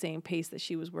working at the same pace that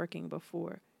she was working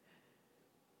before.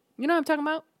 You know what I'm talking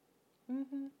about?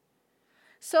 Mm-hmm.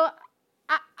 So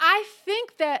I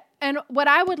think that, and what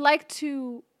I would like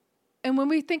to, and when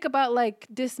we think about like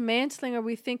dismantling or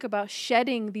we think about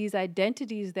shedding these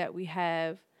identities that we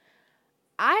have,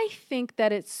 I think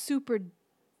that it's super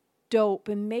dope,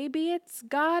 and maybe it's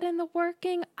God in the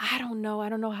working. I don't know. I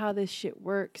don't know how this shit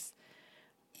works.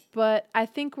 But I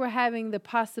think we're having the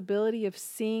possibility of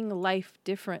seeing life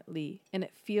differently, and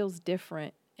it feels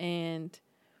different. And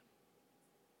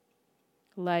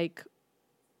like,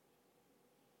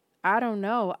 I don't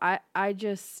know. I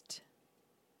just,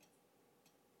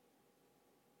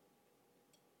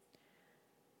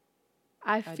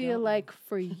 I feel like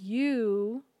for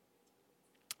you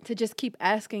to just keep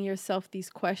asking yourself these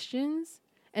questions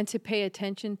and to pay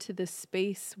attention to the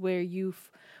space where,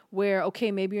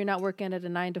 okay, maybe you're not working at a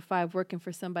 9 to 5 working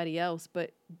for somebody else, but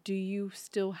do you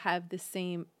still have the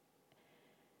same,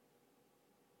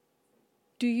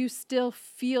 do you still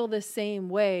feel the same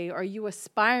way? Are you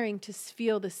aspiring to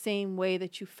feel the same way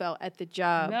that you felt at the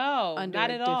job? No, not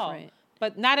at all.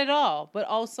 But not at all. But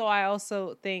also,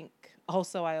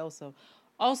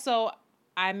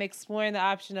 I'm exploring the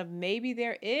option of maybe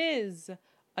there is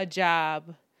a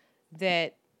job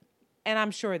that, and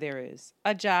I'm sure there is,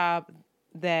 a job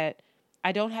that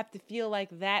I don't have to feel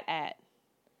like that at,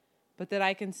 but that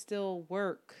I can still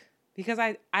work. Because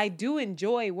I do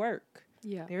enjoy work.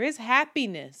 Yeah. There is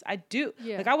happiness. I do.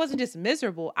 Yeah. Like, I wasn't just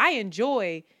miserable. I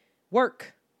enjoy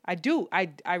work. I do.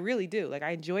 I really do. Like,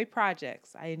 I enjoy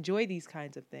projects. I enjoy these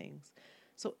kinds of things.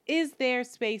 So is there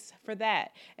space for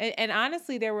that? And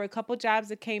honestly, there were a couple jobs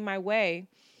that came my way,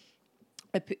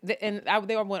 and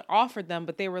they weren't offered them,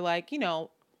 but they were like, you know,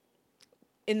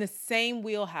 in the same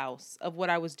wheelhouse of what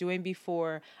I was doing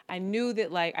before. I knew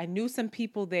that, like, I knew some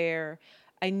people there.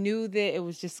 I knew that it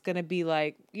was just going to be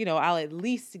like, you know, I'll at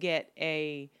least get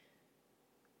an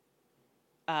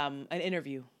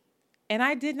interview. And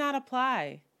I did not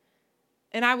apply.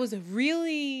 And I was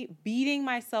really beating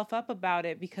myself up about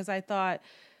it because I thought,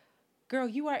 girl,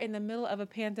 you are in the middle of a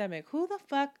pandemic. Who the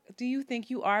fuck do you think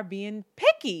you are being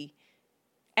picky?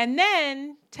 And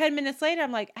then 10 minutes later,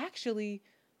 I'm like, actually,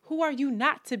 who are you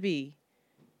not to be?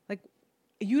 Like,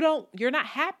 you're not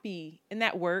happy in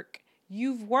that work.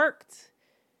 You've worked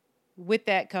with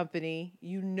that company.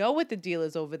 You know what the deal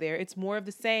is over there. It's more of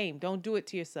the same. Don't do it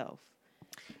to yourself.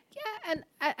 Yeah, and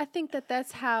I think that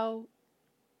that's how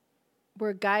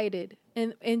we're guided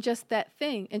in just that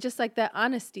thing, and just like that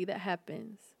honesty that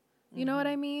happens. You know what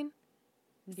I mean?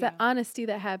 It's that honesty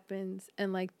that happens,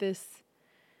 and like this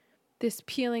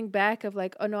peeling back of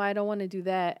like, oh no, I don't want to do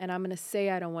that, and I'm gonna say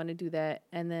I don't want to do that,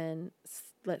 and then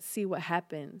let's see what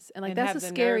happens. And like, that's a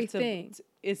scary thing.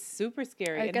 It's super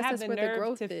scary. I guess that's where the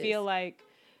growth to feel like,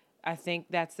 I think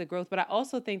that's the growth, but I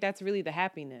also think that's really the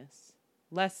happiness.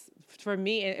 Less for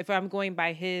me, if I'm going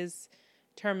by his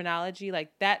terminology,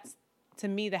 like that's to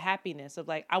me the happiness of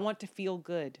like, I want to feel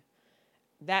good.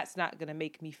 That's not going to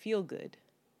make me feel good.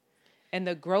 And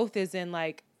the growth is in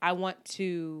like, I want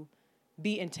to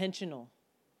be intentional.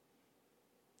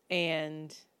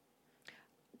 And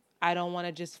I don't want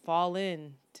to just fall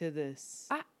into this.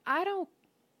 I don't,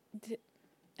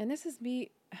 and this is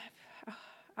me,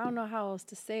 I don't know how else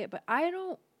to say it, but I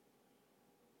don't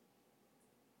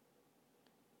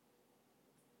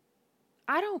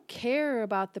care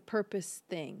about the purpose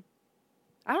thing.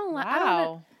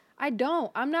 Wow.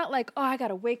 I'm not like, oh, I got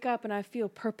to wake up and I feel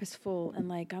purposeful and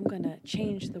like I'm going to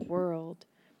change the world.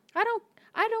 I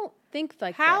don't think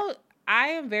like that. I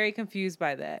am very confused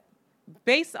by that.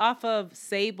 Based off of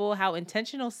Sable, how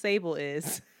intentional Sable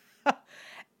is,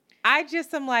 I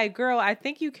just am like, girl, I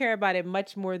think you care about it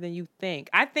much more than you think.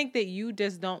 I think that you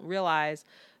just don't realize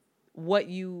what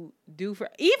you do for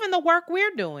even the work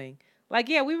we're doing. Like,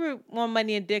 yeah, we were on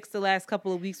Money and Dicks the last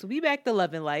couple of weeks. We'll be back to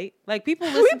Love and Light. Like, people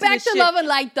listen to this shit. We back to Love and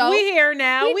Light, though. We here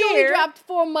now. We here. Dropped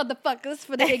 4 motherfuckers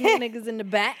for the ignorant niggas in the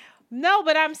back. No,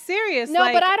 but I'm serious. No,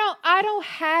 like, but I don't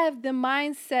have the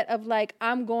mindset of like,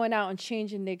 I'm going out and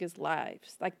changing niggas'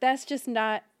 lives. Like, that's just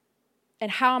not, and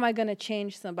how am I going to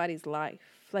change somebody's life?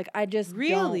 Like, I just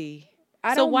really?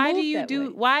 So why do you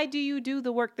do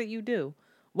the work that you do?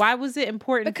 Why was it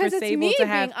important because for Sable it's to me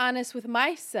have... being honest with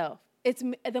myself. It's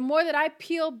the more that I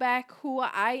peel back who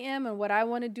I am and what I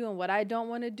want to do and what I don't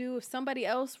want to do. If somebody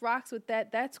else rocks with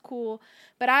that, that's cool.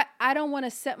 But I don't want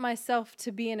to set myself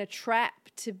to be in a trap,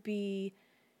 to be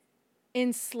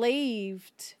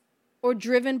enslaved or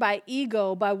driven by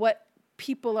ego, by what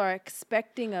people are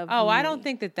expecting of me. I don't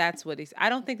think that that's what I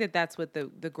don't think that that's what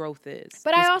the growth is.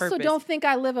 But I also don't think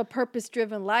I live a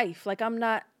purpose-driven life. Like, I'm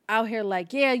not out here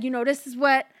like, yeah, this is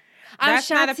what I'm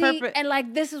Shanti, and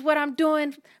like, this is what I'm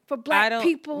doing for black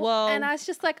people. And I was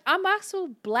just like, I'm also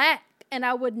black, and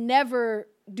I would never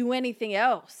do anything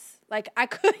else. Like, I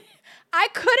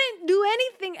couldn't do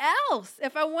anything else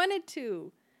if I wanted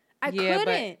to. I couldn't.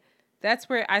 But that's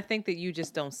where I think that you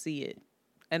just don't see it.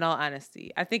 In all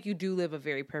honesty, I think you do live a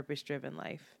very purpose-driven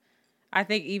life. I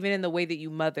think even in the way that you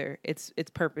mother, it's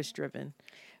purpose-driven.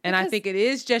 And I think it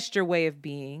is just your way of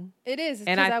being. It is.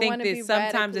 And I think that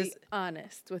sometimes it's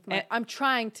honest with I'm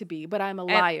trying to be, but I'm a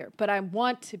liar. But I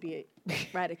want to be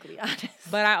radically honest.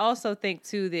 But I also think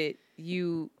too that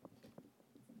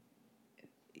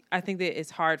I think that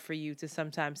it's hard for you to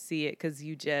sometimes see it because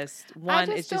you it's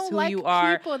just who you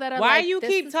are. Why you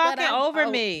keep talking over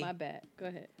me? My bad. Go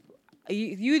ahead.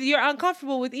 You're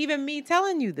uncomfortable with even me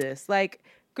telling you this. Like,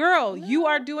 girl, you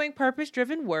are doing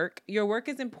purpose-driven work. Your work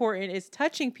is important. It's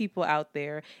touching people out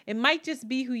there. It might just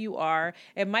be who you are.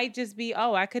 It might just be,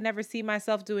 I could never see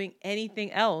myself doing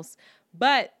anything else.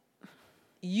 But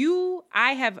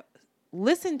I have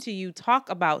listened to you talk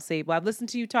about Sable. I've listened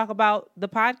to you talk about the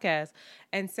podcast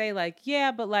and say like,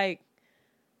 yeah, but like,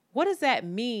 what does that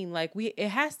mean? Like,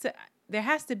 there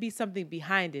has to be something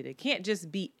behind it. It can't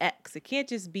just be X. It can't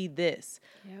just be this.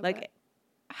 Yeah,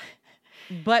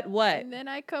 but what? And then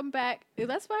I come back.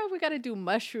 That's why we got to do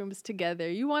mushrooms together.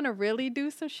 You want to really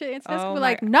do some shit? And we're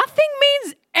like, nothing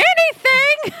means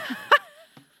anything.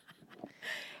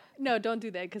 No, don't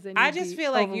do that because I just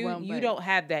feel like you don't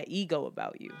have that ego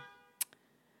about you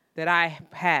that I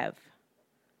have.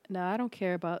 No, I don't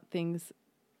care about things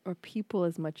or people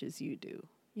as much as you do.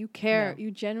 You care. No.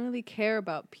 You genuinely care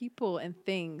about people and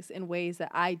things in ways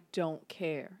that I don't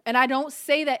care, and I don't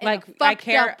say that in a fucked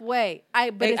up way. I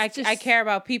care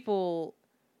about people,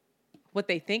 what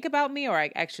they think about me, or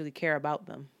I actually care about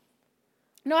them.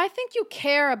 No, I think you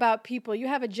care about people. You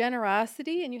have a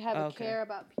generosity, and you have a care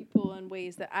about people in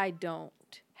ways that I don't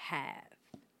have.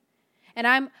 And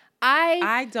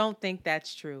I don't think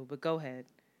that's true. But go ahead.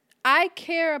 I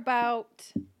care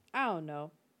about. I don't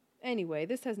know. Anyway,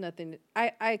 this has nothing.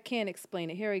 I can't explain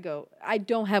it. Here we go. I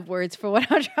don't have words for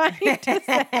what I'm trying to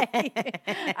say.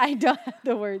 I don't have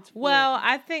the words for it.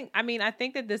 I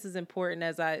think that this is important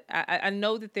as I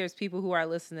know that there's people who are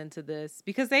listening to this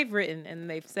because they've written and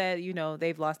they've said,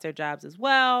 they've lost their jobs as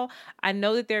well. I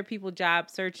know that there are people job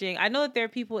searching. I know that there are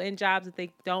people in jobs that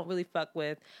they don't really fuck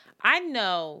with. I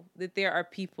know that there are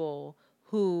people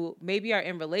who maybe are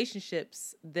in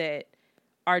relationships that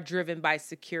are driven by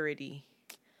security.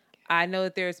 I know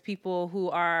that there's people who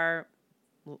are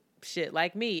shit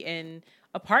like me in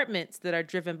apartments that are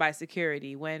driven by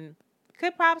security when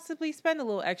could possibly spend a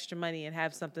little extra money and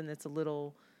have something that's a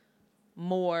little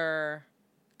more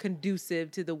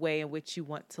conducive to the way in which you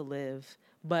want to live.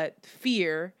 But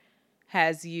fear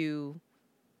has you,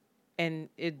 and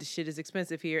the shit is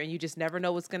expensive here, and you just never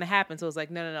know what's going to happen. So it's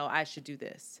like, no, I should do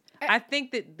this. I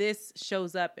think that this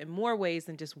shows up in more ways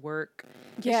than just work.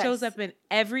 Yes. It shows up in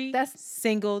every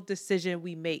single decision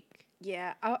we make.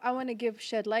 Yeah, I want to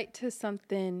shed light to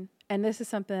something, and this is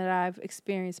something that I've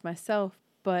experienced myself,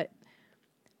 but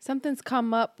something's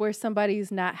come up where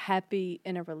somebody's not happy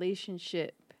in a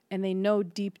relationship, and they know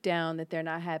deep down that they're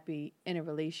not happy in a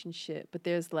relationship, but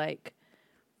there's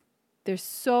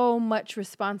so much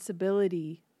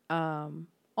responsibility on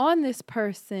this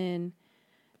person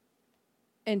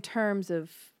in terms of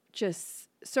just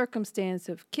circumstance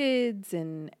of kids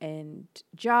and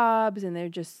jobs, and they're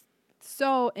just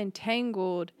so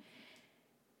entangled.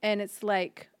 And it's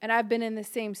like, and I've been in the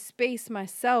same space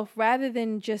myself, rather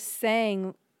than just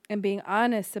saying and being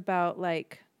honest about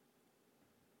like,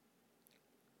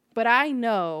 but I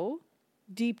know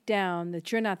deep down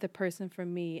that you're not the person for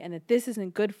me and that this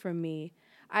isn't good for me.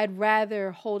 I'd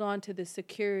rather hold on to the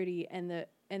security and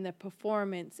the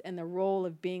performance and the role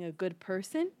of being a good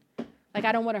person. Like,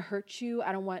 I don't want to hurt you.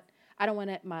 I don't want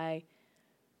my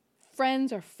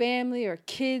friends or family or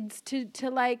kids to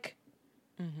like,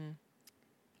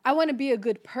 I want to be a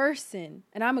good person,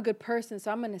 and I'm a good person.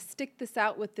 So I'm going to stick this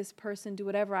out with this person, do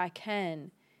whatever I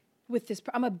can with this.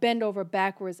 I'm going to bend over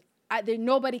backwards.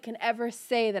 Nobody can ever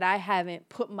say that I haven't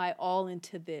put my all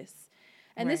into this.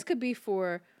 And this could be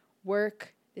for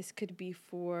work. This could be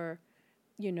for,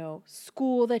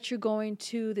 school that you're going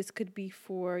to. This could be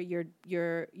for your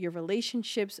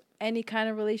relationships, any kind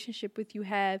of relationship with you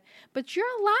have. But you're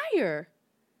a liar.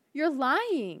 You're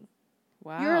lying.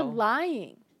 Wow. You're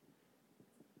lying.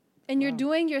 And you're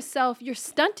doing yourself, you're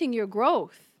stunting your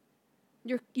growth.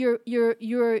 You're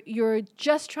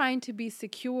just trying to be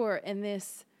secure in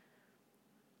this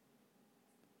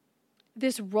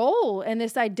role and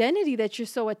this identity that you're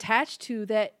so attached to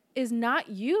that is not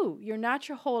you. You're not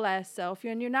your whole ass self.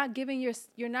 You're not giving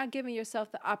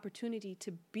yourself the opportunity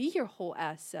to be your whole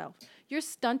ass self. You're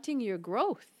stunting your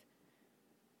growth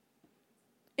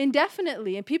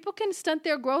indefinitely, and people can stunt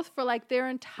their growth for like their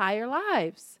entire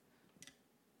lives.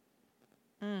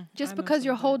 Just because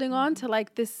you're holding on to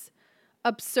like this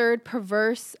absurd,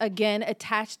 perverse, again,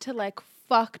 attached to like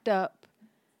fucked up,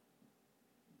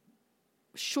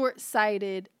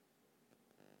 short-sighted,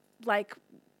 like,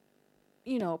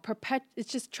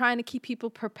 it's just trying to keep people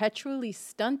perpetually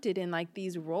stunted in like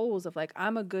these roles of like,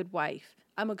 I'm a good wife,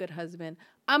 I'm a good husband,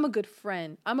 I'm a good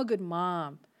friend, I'm a good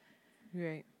mom.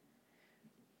 Right.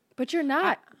 But you're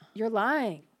not. You're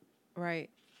lying. Right.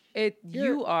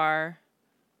 You are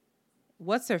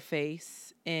what's her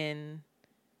face in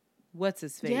what's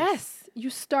his face? Yes.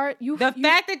 The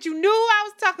fact that you knew I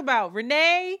was talking about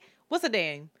Renee, what's her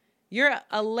name? You're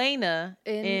Elena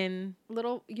in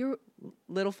Little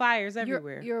Fires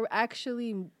Everywhere. You're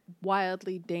actually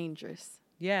wildly dangerous.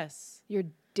 Yes. You're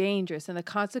dangerous. And the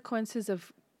consequences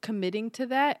of committing to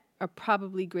that are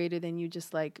probably greater than you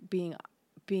just like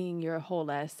being your whole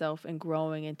ass self and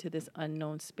growing into this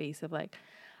unknown space of like,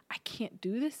 I can't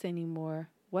do this anymore.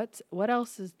 What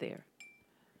else is there?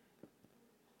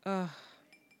 And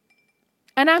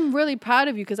I'm really proud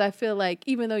of you because I feel like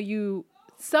even though you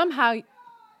somehow...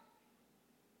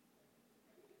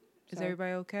 Is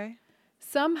everybody okay?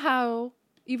 Somehow,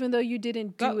 even though you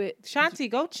didn't do it... Shanti,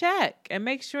 go check and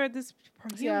make sure this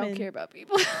human... Yeah, I don't care about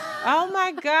people. Oh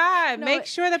my God. Make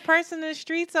sure the person in the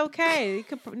street's okay. You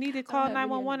could need to call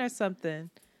 911 or something.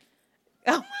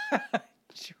 Oh my God.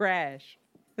 Trash.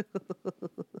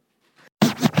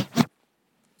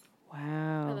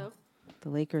 Wow. Hello? The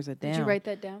Lakers are down. Did you write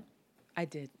that down? I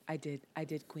did,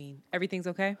 Queen. Everything's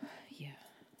okay? Yeah.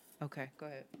 Okay, go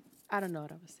ahead. I don't know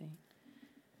what I was saying.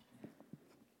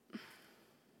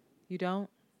 You don't?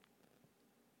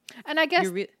 And I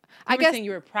guess... I guess saying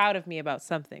you were proud of me about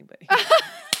something, but...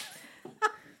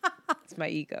 It's my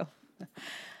ego.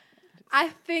 I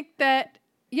think that,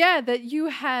 that you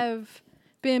have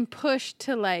been pushed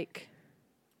to like...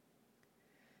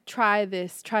 try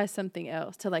something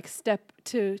else, to like step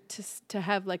to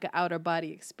have like an outer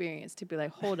body experience, to be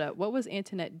like, hold up, what was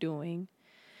Antoinette doing?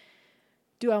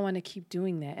 Do I want to keep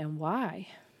doing that, and why?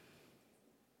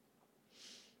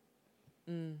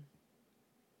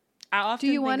 I often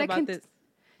think about this.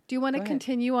 Do you want to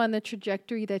continue on the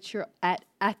trajectory that you're at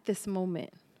this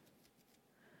moment?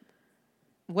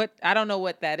 I don't know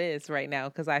what that is right now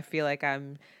because I feel like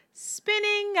I'm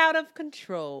spinning out of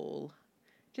control.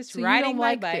 Just riding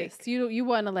my bike. This. You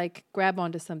want to like grab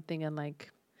onto something and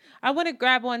like... I want to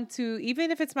grab onto, even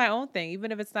if it's my own thing,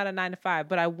 even if it's not a 9-to-5,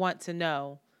 but I want to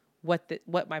know what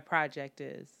my project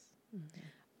is.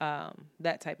 Mm-hmm.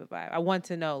 That type of vibe. I want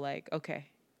to know like, okay,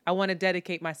 I want to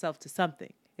dedicate myself to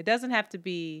something. It doesn't have to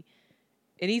be,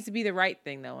 it needs to be the right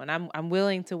thing though. And I'm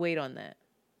willing to wait on that.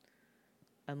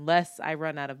 Unless I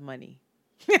run out of money.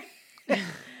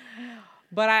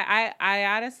 But I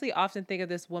honestly often think of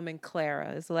this woman,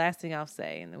 Clara. It's the last thing I'll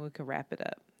say, and then we can wrap it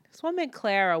up. This woman,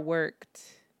 Clara, worked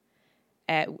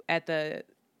at the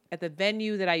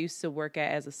venue that I used to work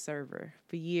at as a server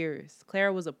for years.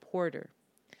 Clara was a porter.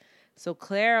 So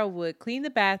Clara would clean the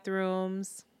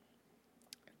bathrooms,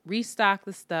 restock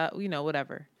the stuff,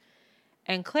 whatever.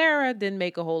 And Clara didn't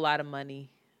make a whole lot of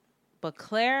money. But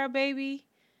Clara, baby,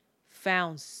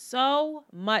 found so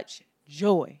much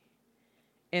joy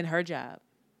in her job.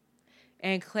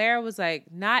 And Clara was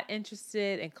like not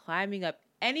interested in climbing up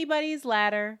anybody's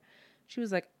ladder. She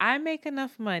was like, I make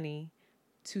enough money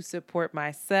to support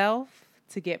myself,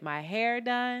 to get my hair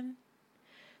done,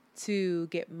 to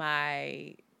get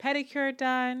my pedicure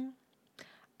done.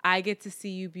 I get to see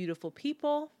you beautiful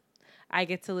people. I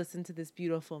get to listen to this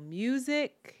beautiful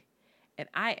music. And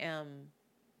I am,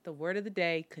 the word of the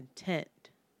day, content.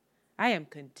 I am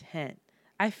content.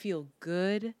 I feel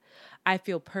good. I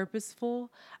feel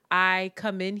purposeful. I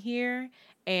come in here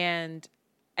and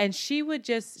she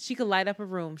could light up a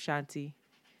room, Shanti.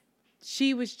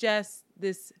 She was just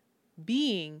this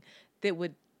being that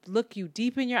would look you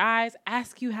deep in your eyes,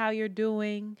 ask you how you're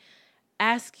doing,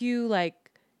 ask you like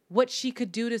what she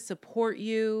could do to support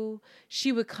you.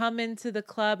 She would come into the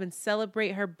club and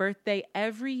celebrate her birthday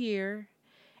every year.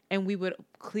 And we would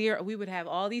have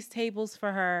all these tables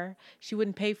for her. She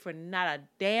wouldn't pay for not a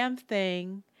damn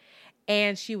thing.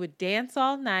 And she would dance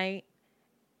all night.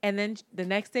 And then the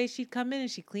next day she'd come in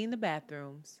and she'd clean the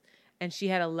bathrooms. And she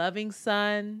had a loving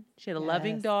son. She had a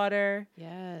loving daughter.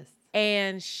 Yes.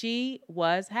 And she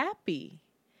was happy.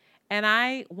 And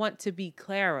I want to be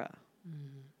Clara.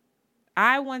 Mm-hmm.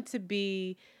 I want to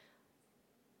be,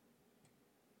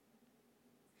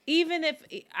 even if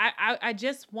I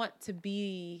just want to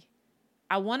be,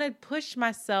 I want to push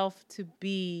myself to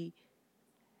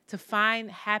find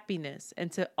happiness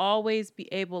and to always be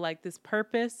able, like this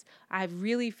purpose. I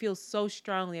really feel so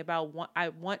strongly about I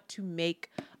want to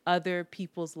make other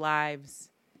people's lives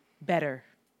better.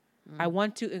 I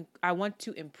want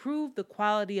to improve the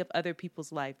quality of other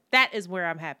people's life. That is where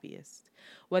I'm happiest.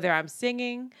 Whether I'm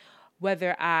singing,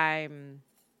 whether I'm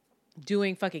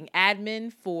doing fucking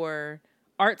admin for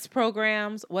arts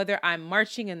programs, whether I'm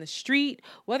marching in the street,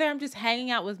 whether I'm just hanging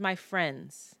out with my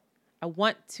friends. I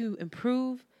want to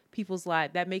improve people's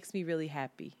lives. That makes me really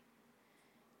happy.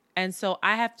 And so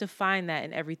I have to find that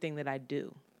in everything that I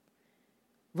do,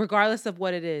 regardless of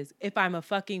what it is. If I'm a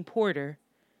fucking porter,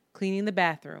 cleaning the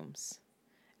bathrooms.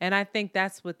 And I think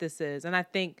that's what this is. And I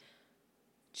think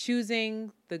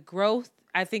choosing the growth,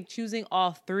 I think choosing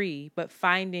all three, but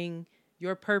finding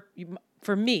your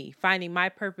for me, finding my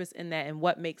purpose in that and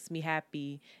what makes me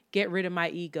happy, get rid of my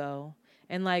ego.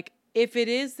 And like, if it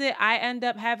is that I end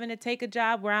up having to take a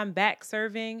job where I'm back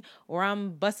serving or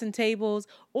I'm bussing tables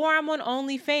or I'm on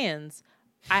OnlyFans,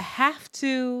 I have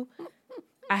to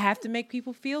make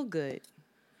people feel good.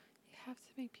 Have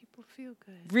to make people feel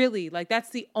good. Really, like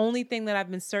that's the only thing that I've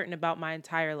been certain about my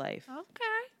entire life.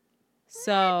 Okay.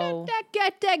 So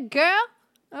get that girl.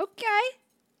 Okay.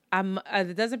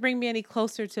 It doesn't bring me any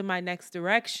closer to my next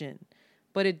direction,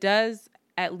 but it does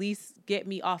at least get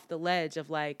me off the ledge of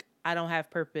like, I don't have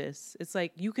purpose. It's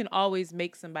like you can always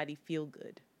make somebody feel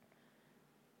good.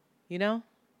 You know?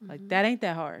 Like that ain't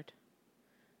that hard.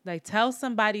 Like tell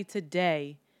somebody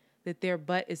today that their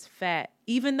butt is fat,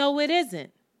 even though it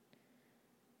isn't.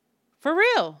 For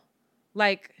real.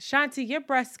 Like, Shanti, your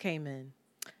breast came in.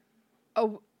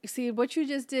 Oh, see, what you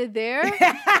just did there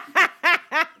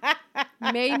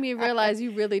made me realize you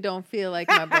really don't feel like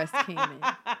my breast came in.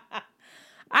 I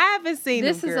haven't seen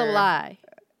this. This is a lie.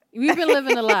 We've been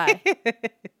living a lie.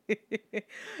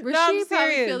 Rasheed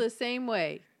probably feel the same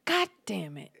way. God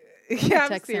damn it. Yeah, I'm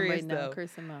text serious, him right though. now.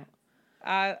 Curse him out.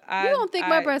 You don't think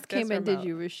my breast came in, did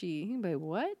you, Rasheed? He'd be like,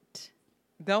 what?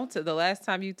 Don't. The last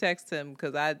time you text him,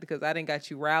 because I didn't got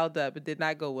you riled up, it did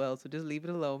not go well. So just leave it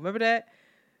alone. Remember that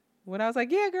when I was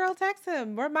like, "Yeah, girl, text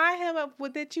him, remind him of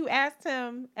what that you asked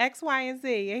him X, Y, and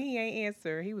Z," and he ain't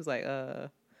answer. He was like,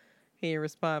 he didn't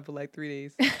respond for like 3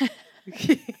 days.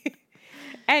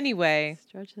 Anyway,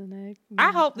 stretch the neck.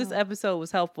 I hope this episode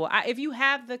was helpful. If you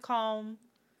have the Calm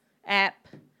app,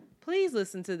 please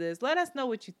listen to this. Let us know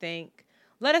what you think.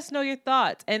 Let us know your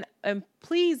thoughts, and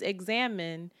please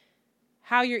examine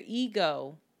how your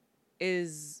ego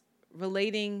is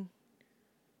relating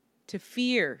to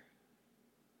fear.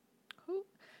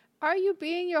 Are you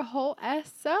being your whole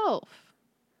ass self?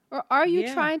 Or are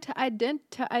you trying to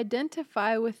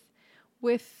identify with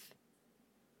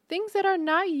things that are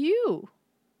not you?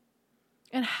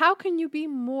 And how can you be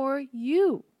more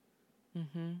you?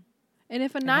 Mm-hmm. And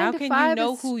if a 9 to 5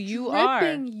 is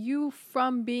stripping you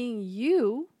from being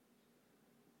you,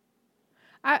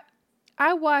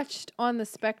 I watched On the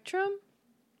Spectrum.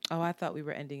 Oh, I thought we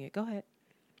were ending it. Go ahead.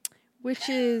 Which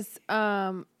is,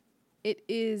 it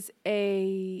is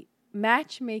a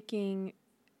matchmaking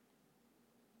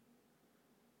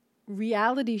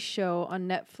reality show on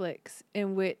Netflix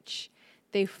in which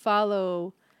they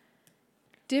follow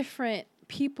different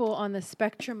people on the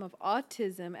spectrum of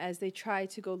autism as they try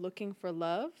to go looking for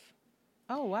love.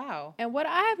 Oh, wow. And what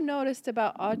I have noticed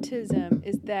about autism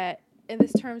is that in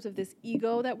this terms of this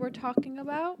ego that we're talking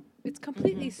about, it's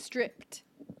completely stripped.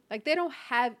 Like they don't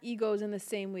have egos in the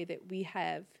same way that we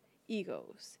have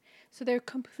egos. So they're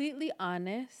completely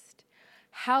honest,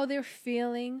 how they're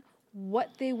feeling,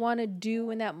 what they want to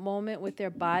do in that moment with their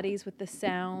bodies, with the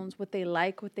sounds, what they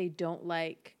like, what they don't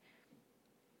like.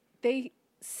 They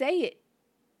say it.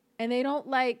 And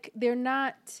they're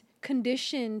not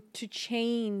conditioned to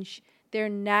change their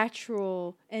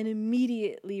natural and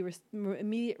immediate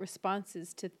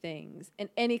responses to things in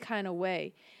any kind of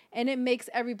way. And it makes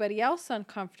everybody else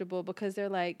uncomfortable because they're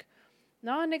like,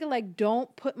 no, nigga, like,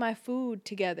 don't put my food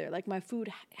together. Like, my food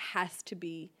has to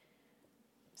be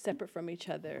separate from each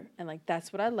other. And, like,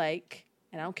 that's what I like.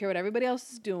 and I don't care what everybody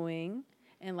else is doing.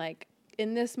 And like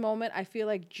in this moment, I feel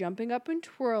like jumping up and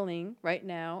twirling right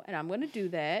now, and I'm going to do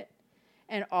that.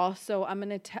 And also,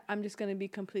 I'm just going to be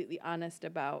completely honest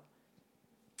about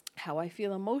how I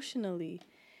feel emotionally.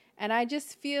 And I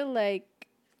just feel like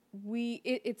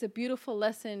it's a beautiful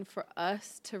lesson for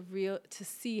us to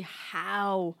see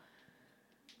how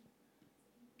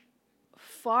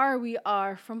far we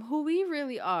are from who we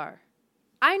really are.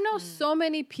 I know so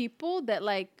many people that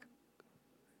like,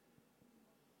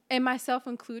 and myself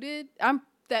included,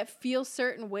 that feel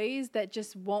certain ways that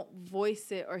just won't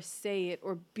voice it or say it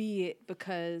or be it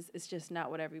because it's just not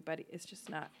it's just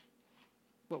not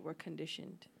what we're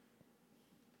conditioned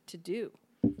to do.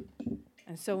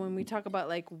 And so when we talk about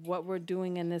like what we're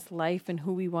doing in this life and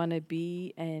who we want to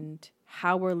be and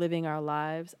how we're living our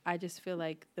lives, I just feel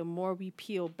like the more we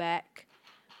peel back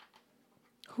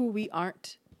who we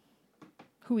aren't,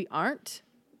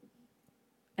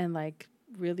 and like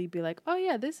really be like, oh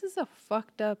yeah, this is a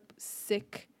fucked up,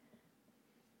 sick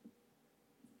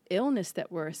illness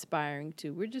that we're aspiring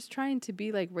to. We're just trying to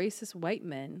be like racist white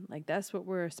men. Like that's what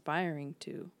we're aspiring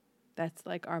to. That's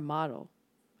like our model.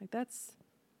 Like that's,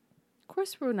 of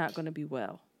course we're not going to be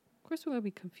well. Of course we're going to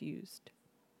be confused.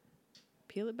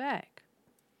 Peel it back.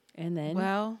 And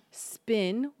then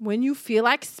spin when you feel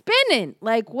like spinning.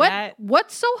 Like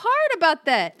what's so hard about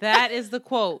that? That is the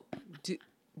quote.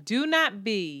 Do not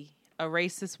be a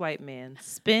racist white man.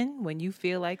 Spin when you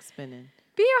feel like spinning.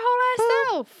 Be your whole ass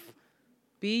self.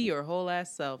 Be your whole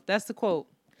ass self. That's the quote.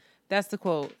 That's the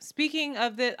quote. Speaking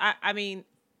of this, I mean,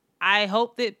 I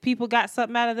hope that people got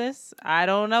something out of this. I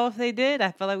don't know if they did.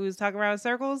 I felt like we was talking around in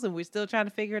circles and we're still trying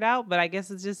to figure it out. But I guess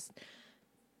it's just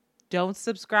don't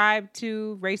subscribe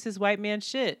to racist white man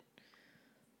shit.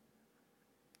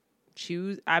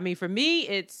 For me,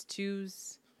 it's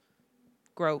choose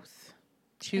growth.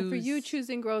 And for you,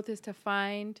 choosing growth is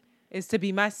to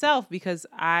be myself because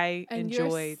I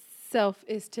enjoy. Self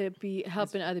is to be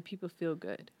helping other people feel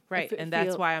good. Right. And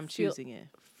that's why I'm choosing it.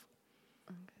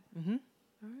 Okay. Mm-hmm.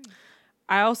 All right.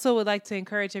 I also would like to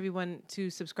encourage everyone to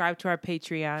subscribe to our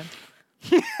Patreon.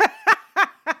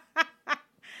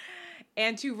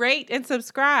 And to rate and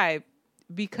subscribe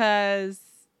because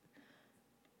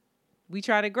we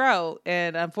try to grow.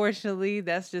 And unfortunately,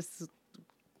 that's just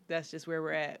where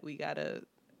we're at.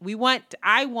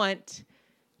 I want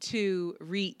to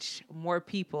reach more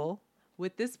people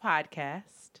with this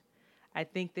podcast. I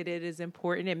think that it is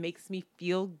important. It makes me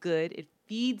feel good. It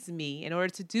feeds me. In order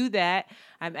to do that,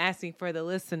 I'm asking for the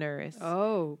listeners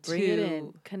bring it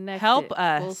in. Connect help it.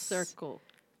 us Full circle.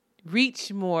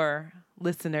 Reach more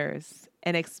listeners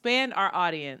and expand our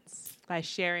audience by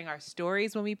sharing our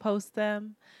stories when we post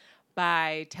them,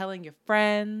 by telling your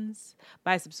friends,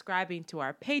 by subscribing to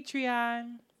our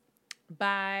Patreon,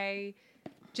 by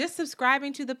just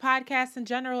subscribing to the podcast in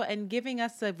general and giving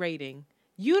us a rating.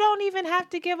 You don't even have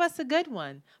to give us a good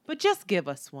one, but just give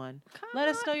us one. Let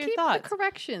us know your thoughts. Keep the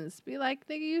corrections. Be like,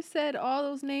 nigga, you said all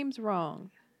those names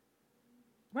wrong.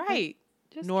 Right.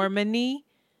 Just Normani.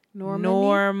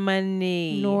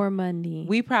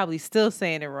 We probably still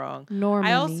saying it wrong. Normani.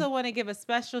 I also want to give a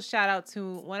special shout out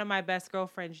to one of my best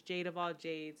girlfriends, Jade of all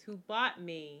Jades, who bought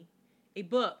me a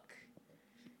book.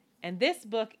 And this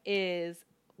book is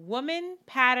Woman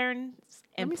Patterns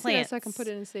and Plants. Let me see that so I can put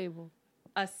it in Sable.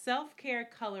 A self-care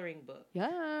coloring book.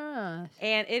 Yeah.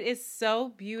 And it is so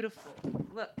beautiful.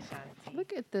 Look, Shanti.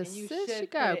 Look at this. Sis, she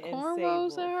got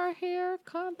cornrows in her hair.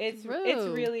 It's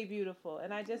really beautiful.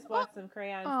 And I just bought some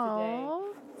crayons today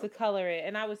to color it.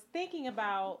 And I was thinking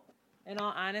about, in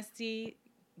all honesty,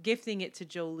 gifting it to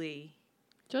Jolie.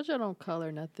 JoJo don't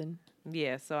color nothing.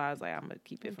 Yeah, so I was like, I'm going to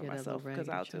keep it for myself because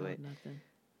I'll do it. Nothing.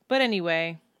 But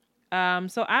anyway,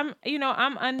 so I'm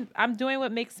doing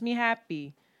what makes me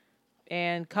happy.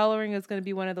 And coloring is going to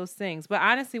be one of those things. But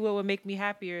honestly, what would make me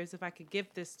happier is if I could give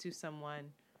this to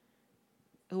someone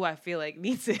who I feel like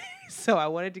needs it. So I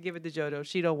wanted to give it to JoJo.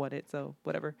 She don't want it, so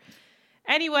whatever.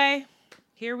 Anyway,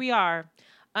 here we are.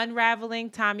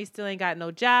 Unraveling. Tommy still ain't got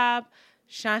no job.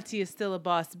 Shanti is still a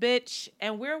boss bitch.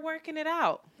 And we're working it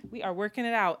out. We are working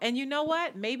it out. And you know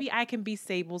what? Maybe I can be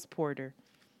Sable's porter.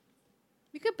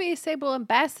 You could be a Sable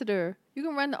ambassador. You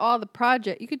can run all the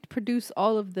project. You could produce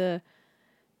all of the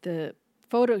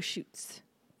photo shoots.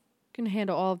 You can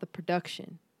handle all of the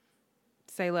production.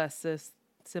 Say less, sis.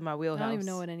 It's in my wheelhouse. I don't even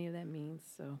know what any of that means,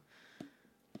 so.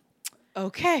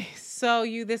 Okay, so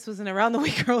this was an Around the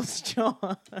Way Girls John.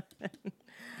 I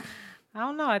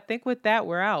don't know. I think with that,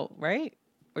 we're out, right?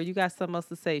 Or you got something else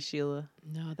to say, Sheila?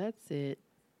 No, that's it.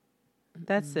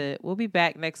 That's it. We'll be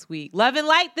back next week. Love and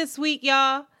Light this week,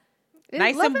 y'all.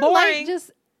 Nice Love and boring. Light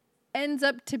just ends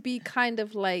up to be kind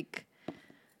of like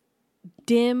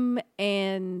dim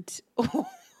and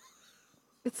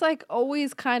it's like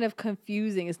always kind of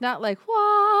confusing. It's not like,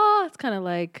 wah, it's kind of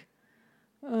like,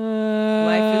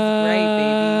 life is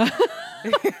great,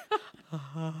 baby.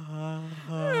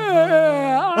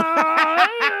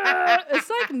 It's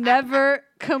like never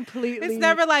completely. It's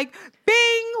never like,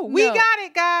 bing, we got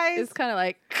it, guys. It's kind of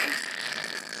like.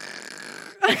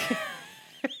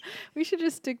 We should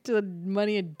just stick to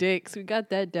money and dicks. We got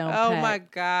that down pat. Oh my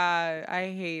God.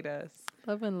 I hate us.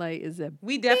 Love and Light is a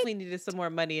We definitely needed some more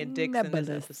money and dicks in this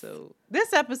episode.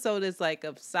 This episode is like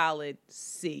a solid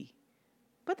C.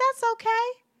 But that's okay.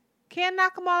 Can't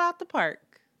knock them all out the park.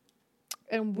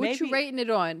 And what you rating it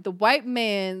on? The white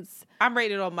man's... I'm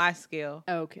rating it on my scale.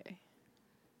 Okay.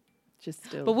 Just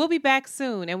still. But we'll be back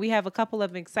soon. And we have a couple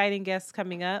of exciting guests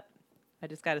coming up. I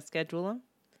just got to schedule them.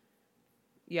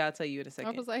 Yeah, I'll tell you in a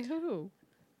second. I was like, who?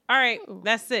 All right.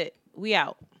 That's it. We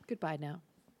out. Goodbye now.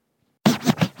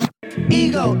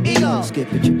 Ego, ego,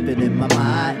 skip it, tripping in my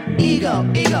mind. Ego,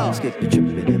 ego, skip it,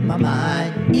 tripping in my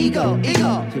mind. Ego,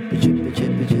 ego, trip it,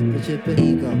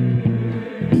 ego,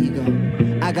 ego.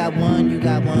 I got one, you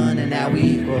got one, and now we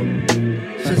equal.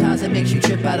 Sometimes it makes you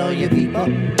trip out on your people.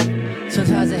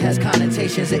 Sometimes it has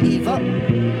connotations of evil.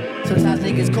 Sometimes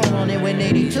niggas call on it when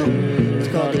they need to. It's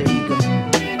called the ego.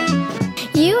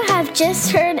 You have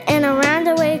just heard an Around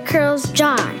the Way Curls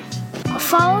John.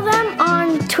 Follow them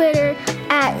on Twitter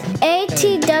at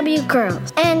ATW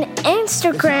Curls and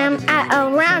Instagram at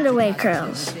Around the Way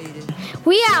Curls.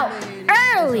 We out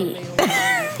early.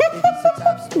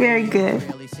 Very good.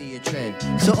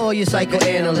 So all you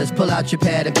psychoanalysts, pull out your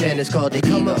pad and pen. It's called they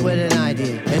come up with an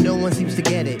idea, and no one seems to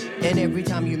get it. And every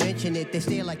time you mention it, they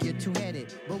stare like you're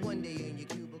two-headed. But one day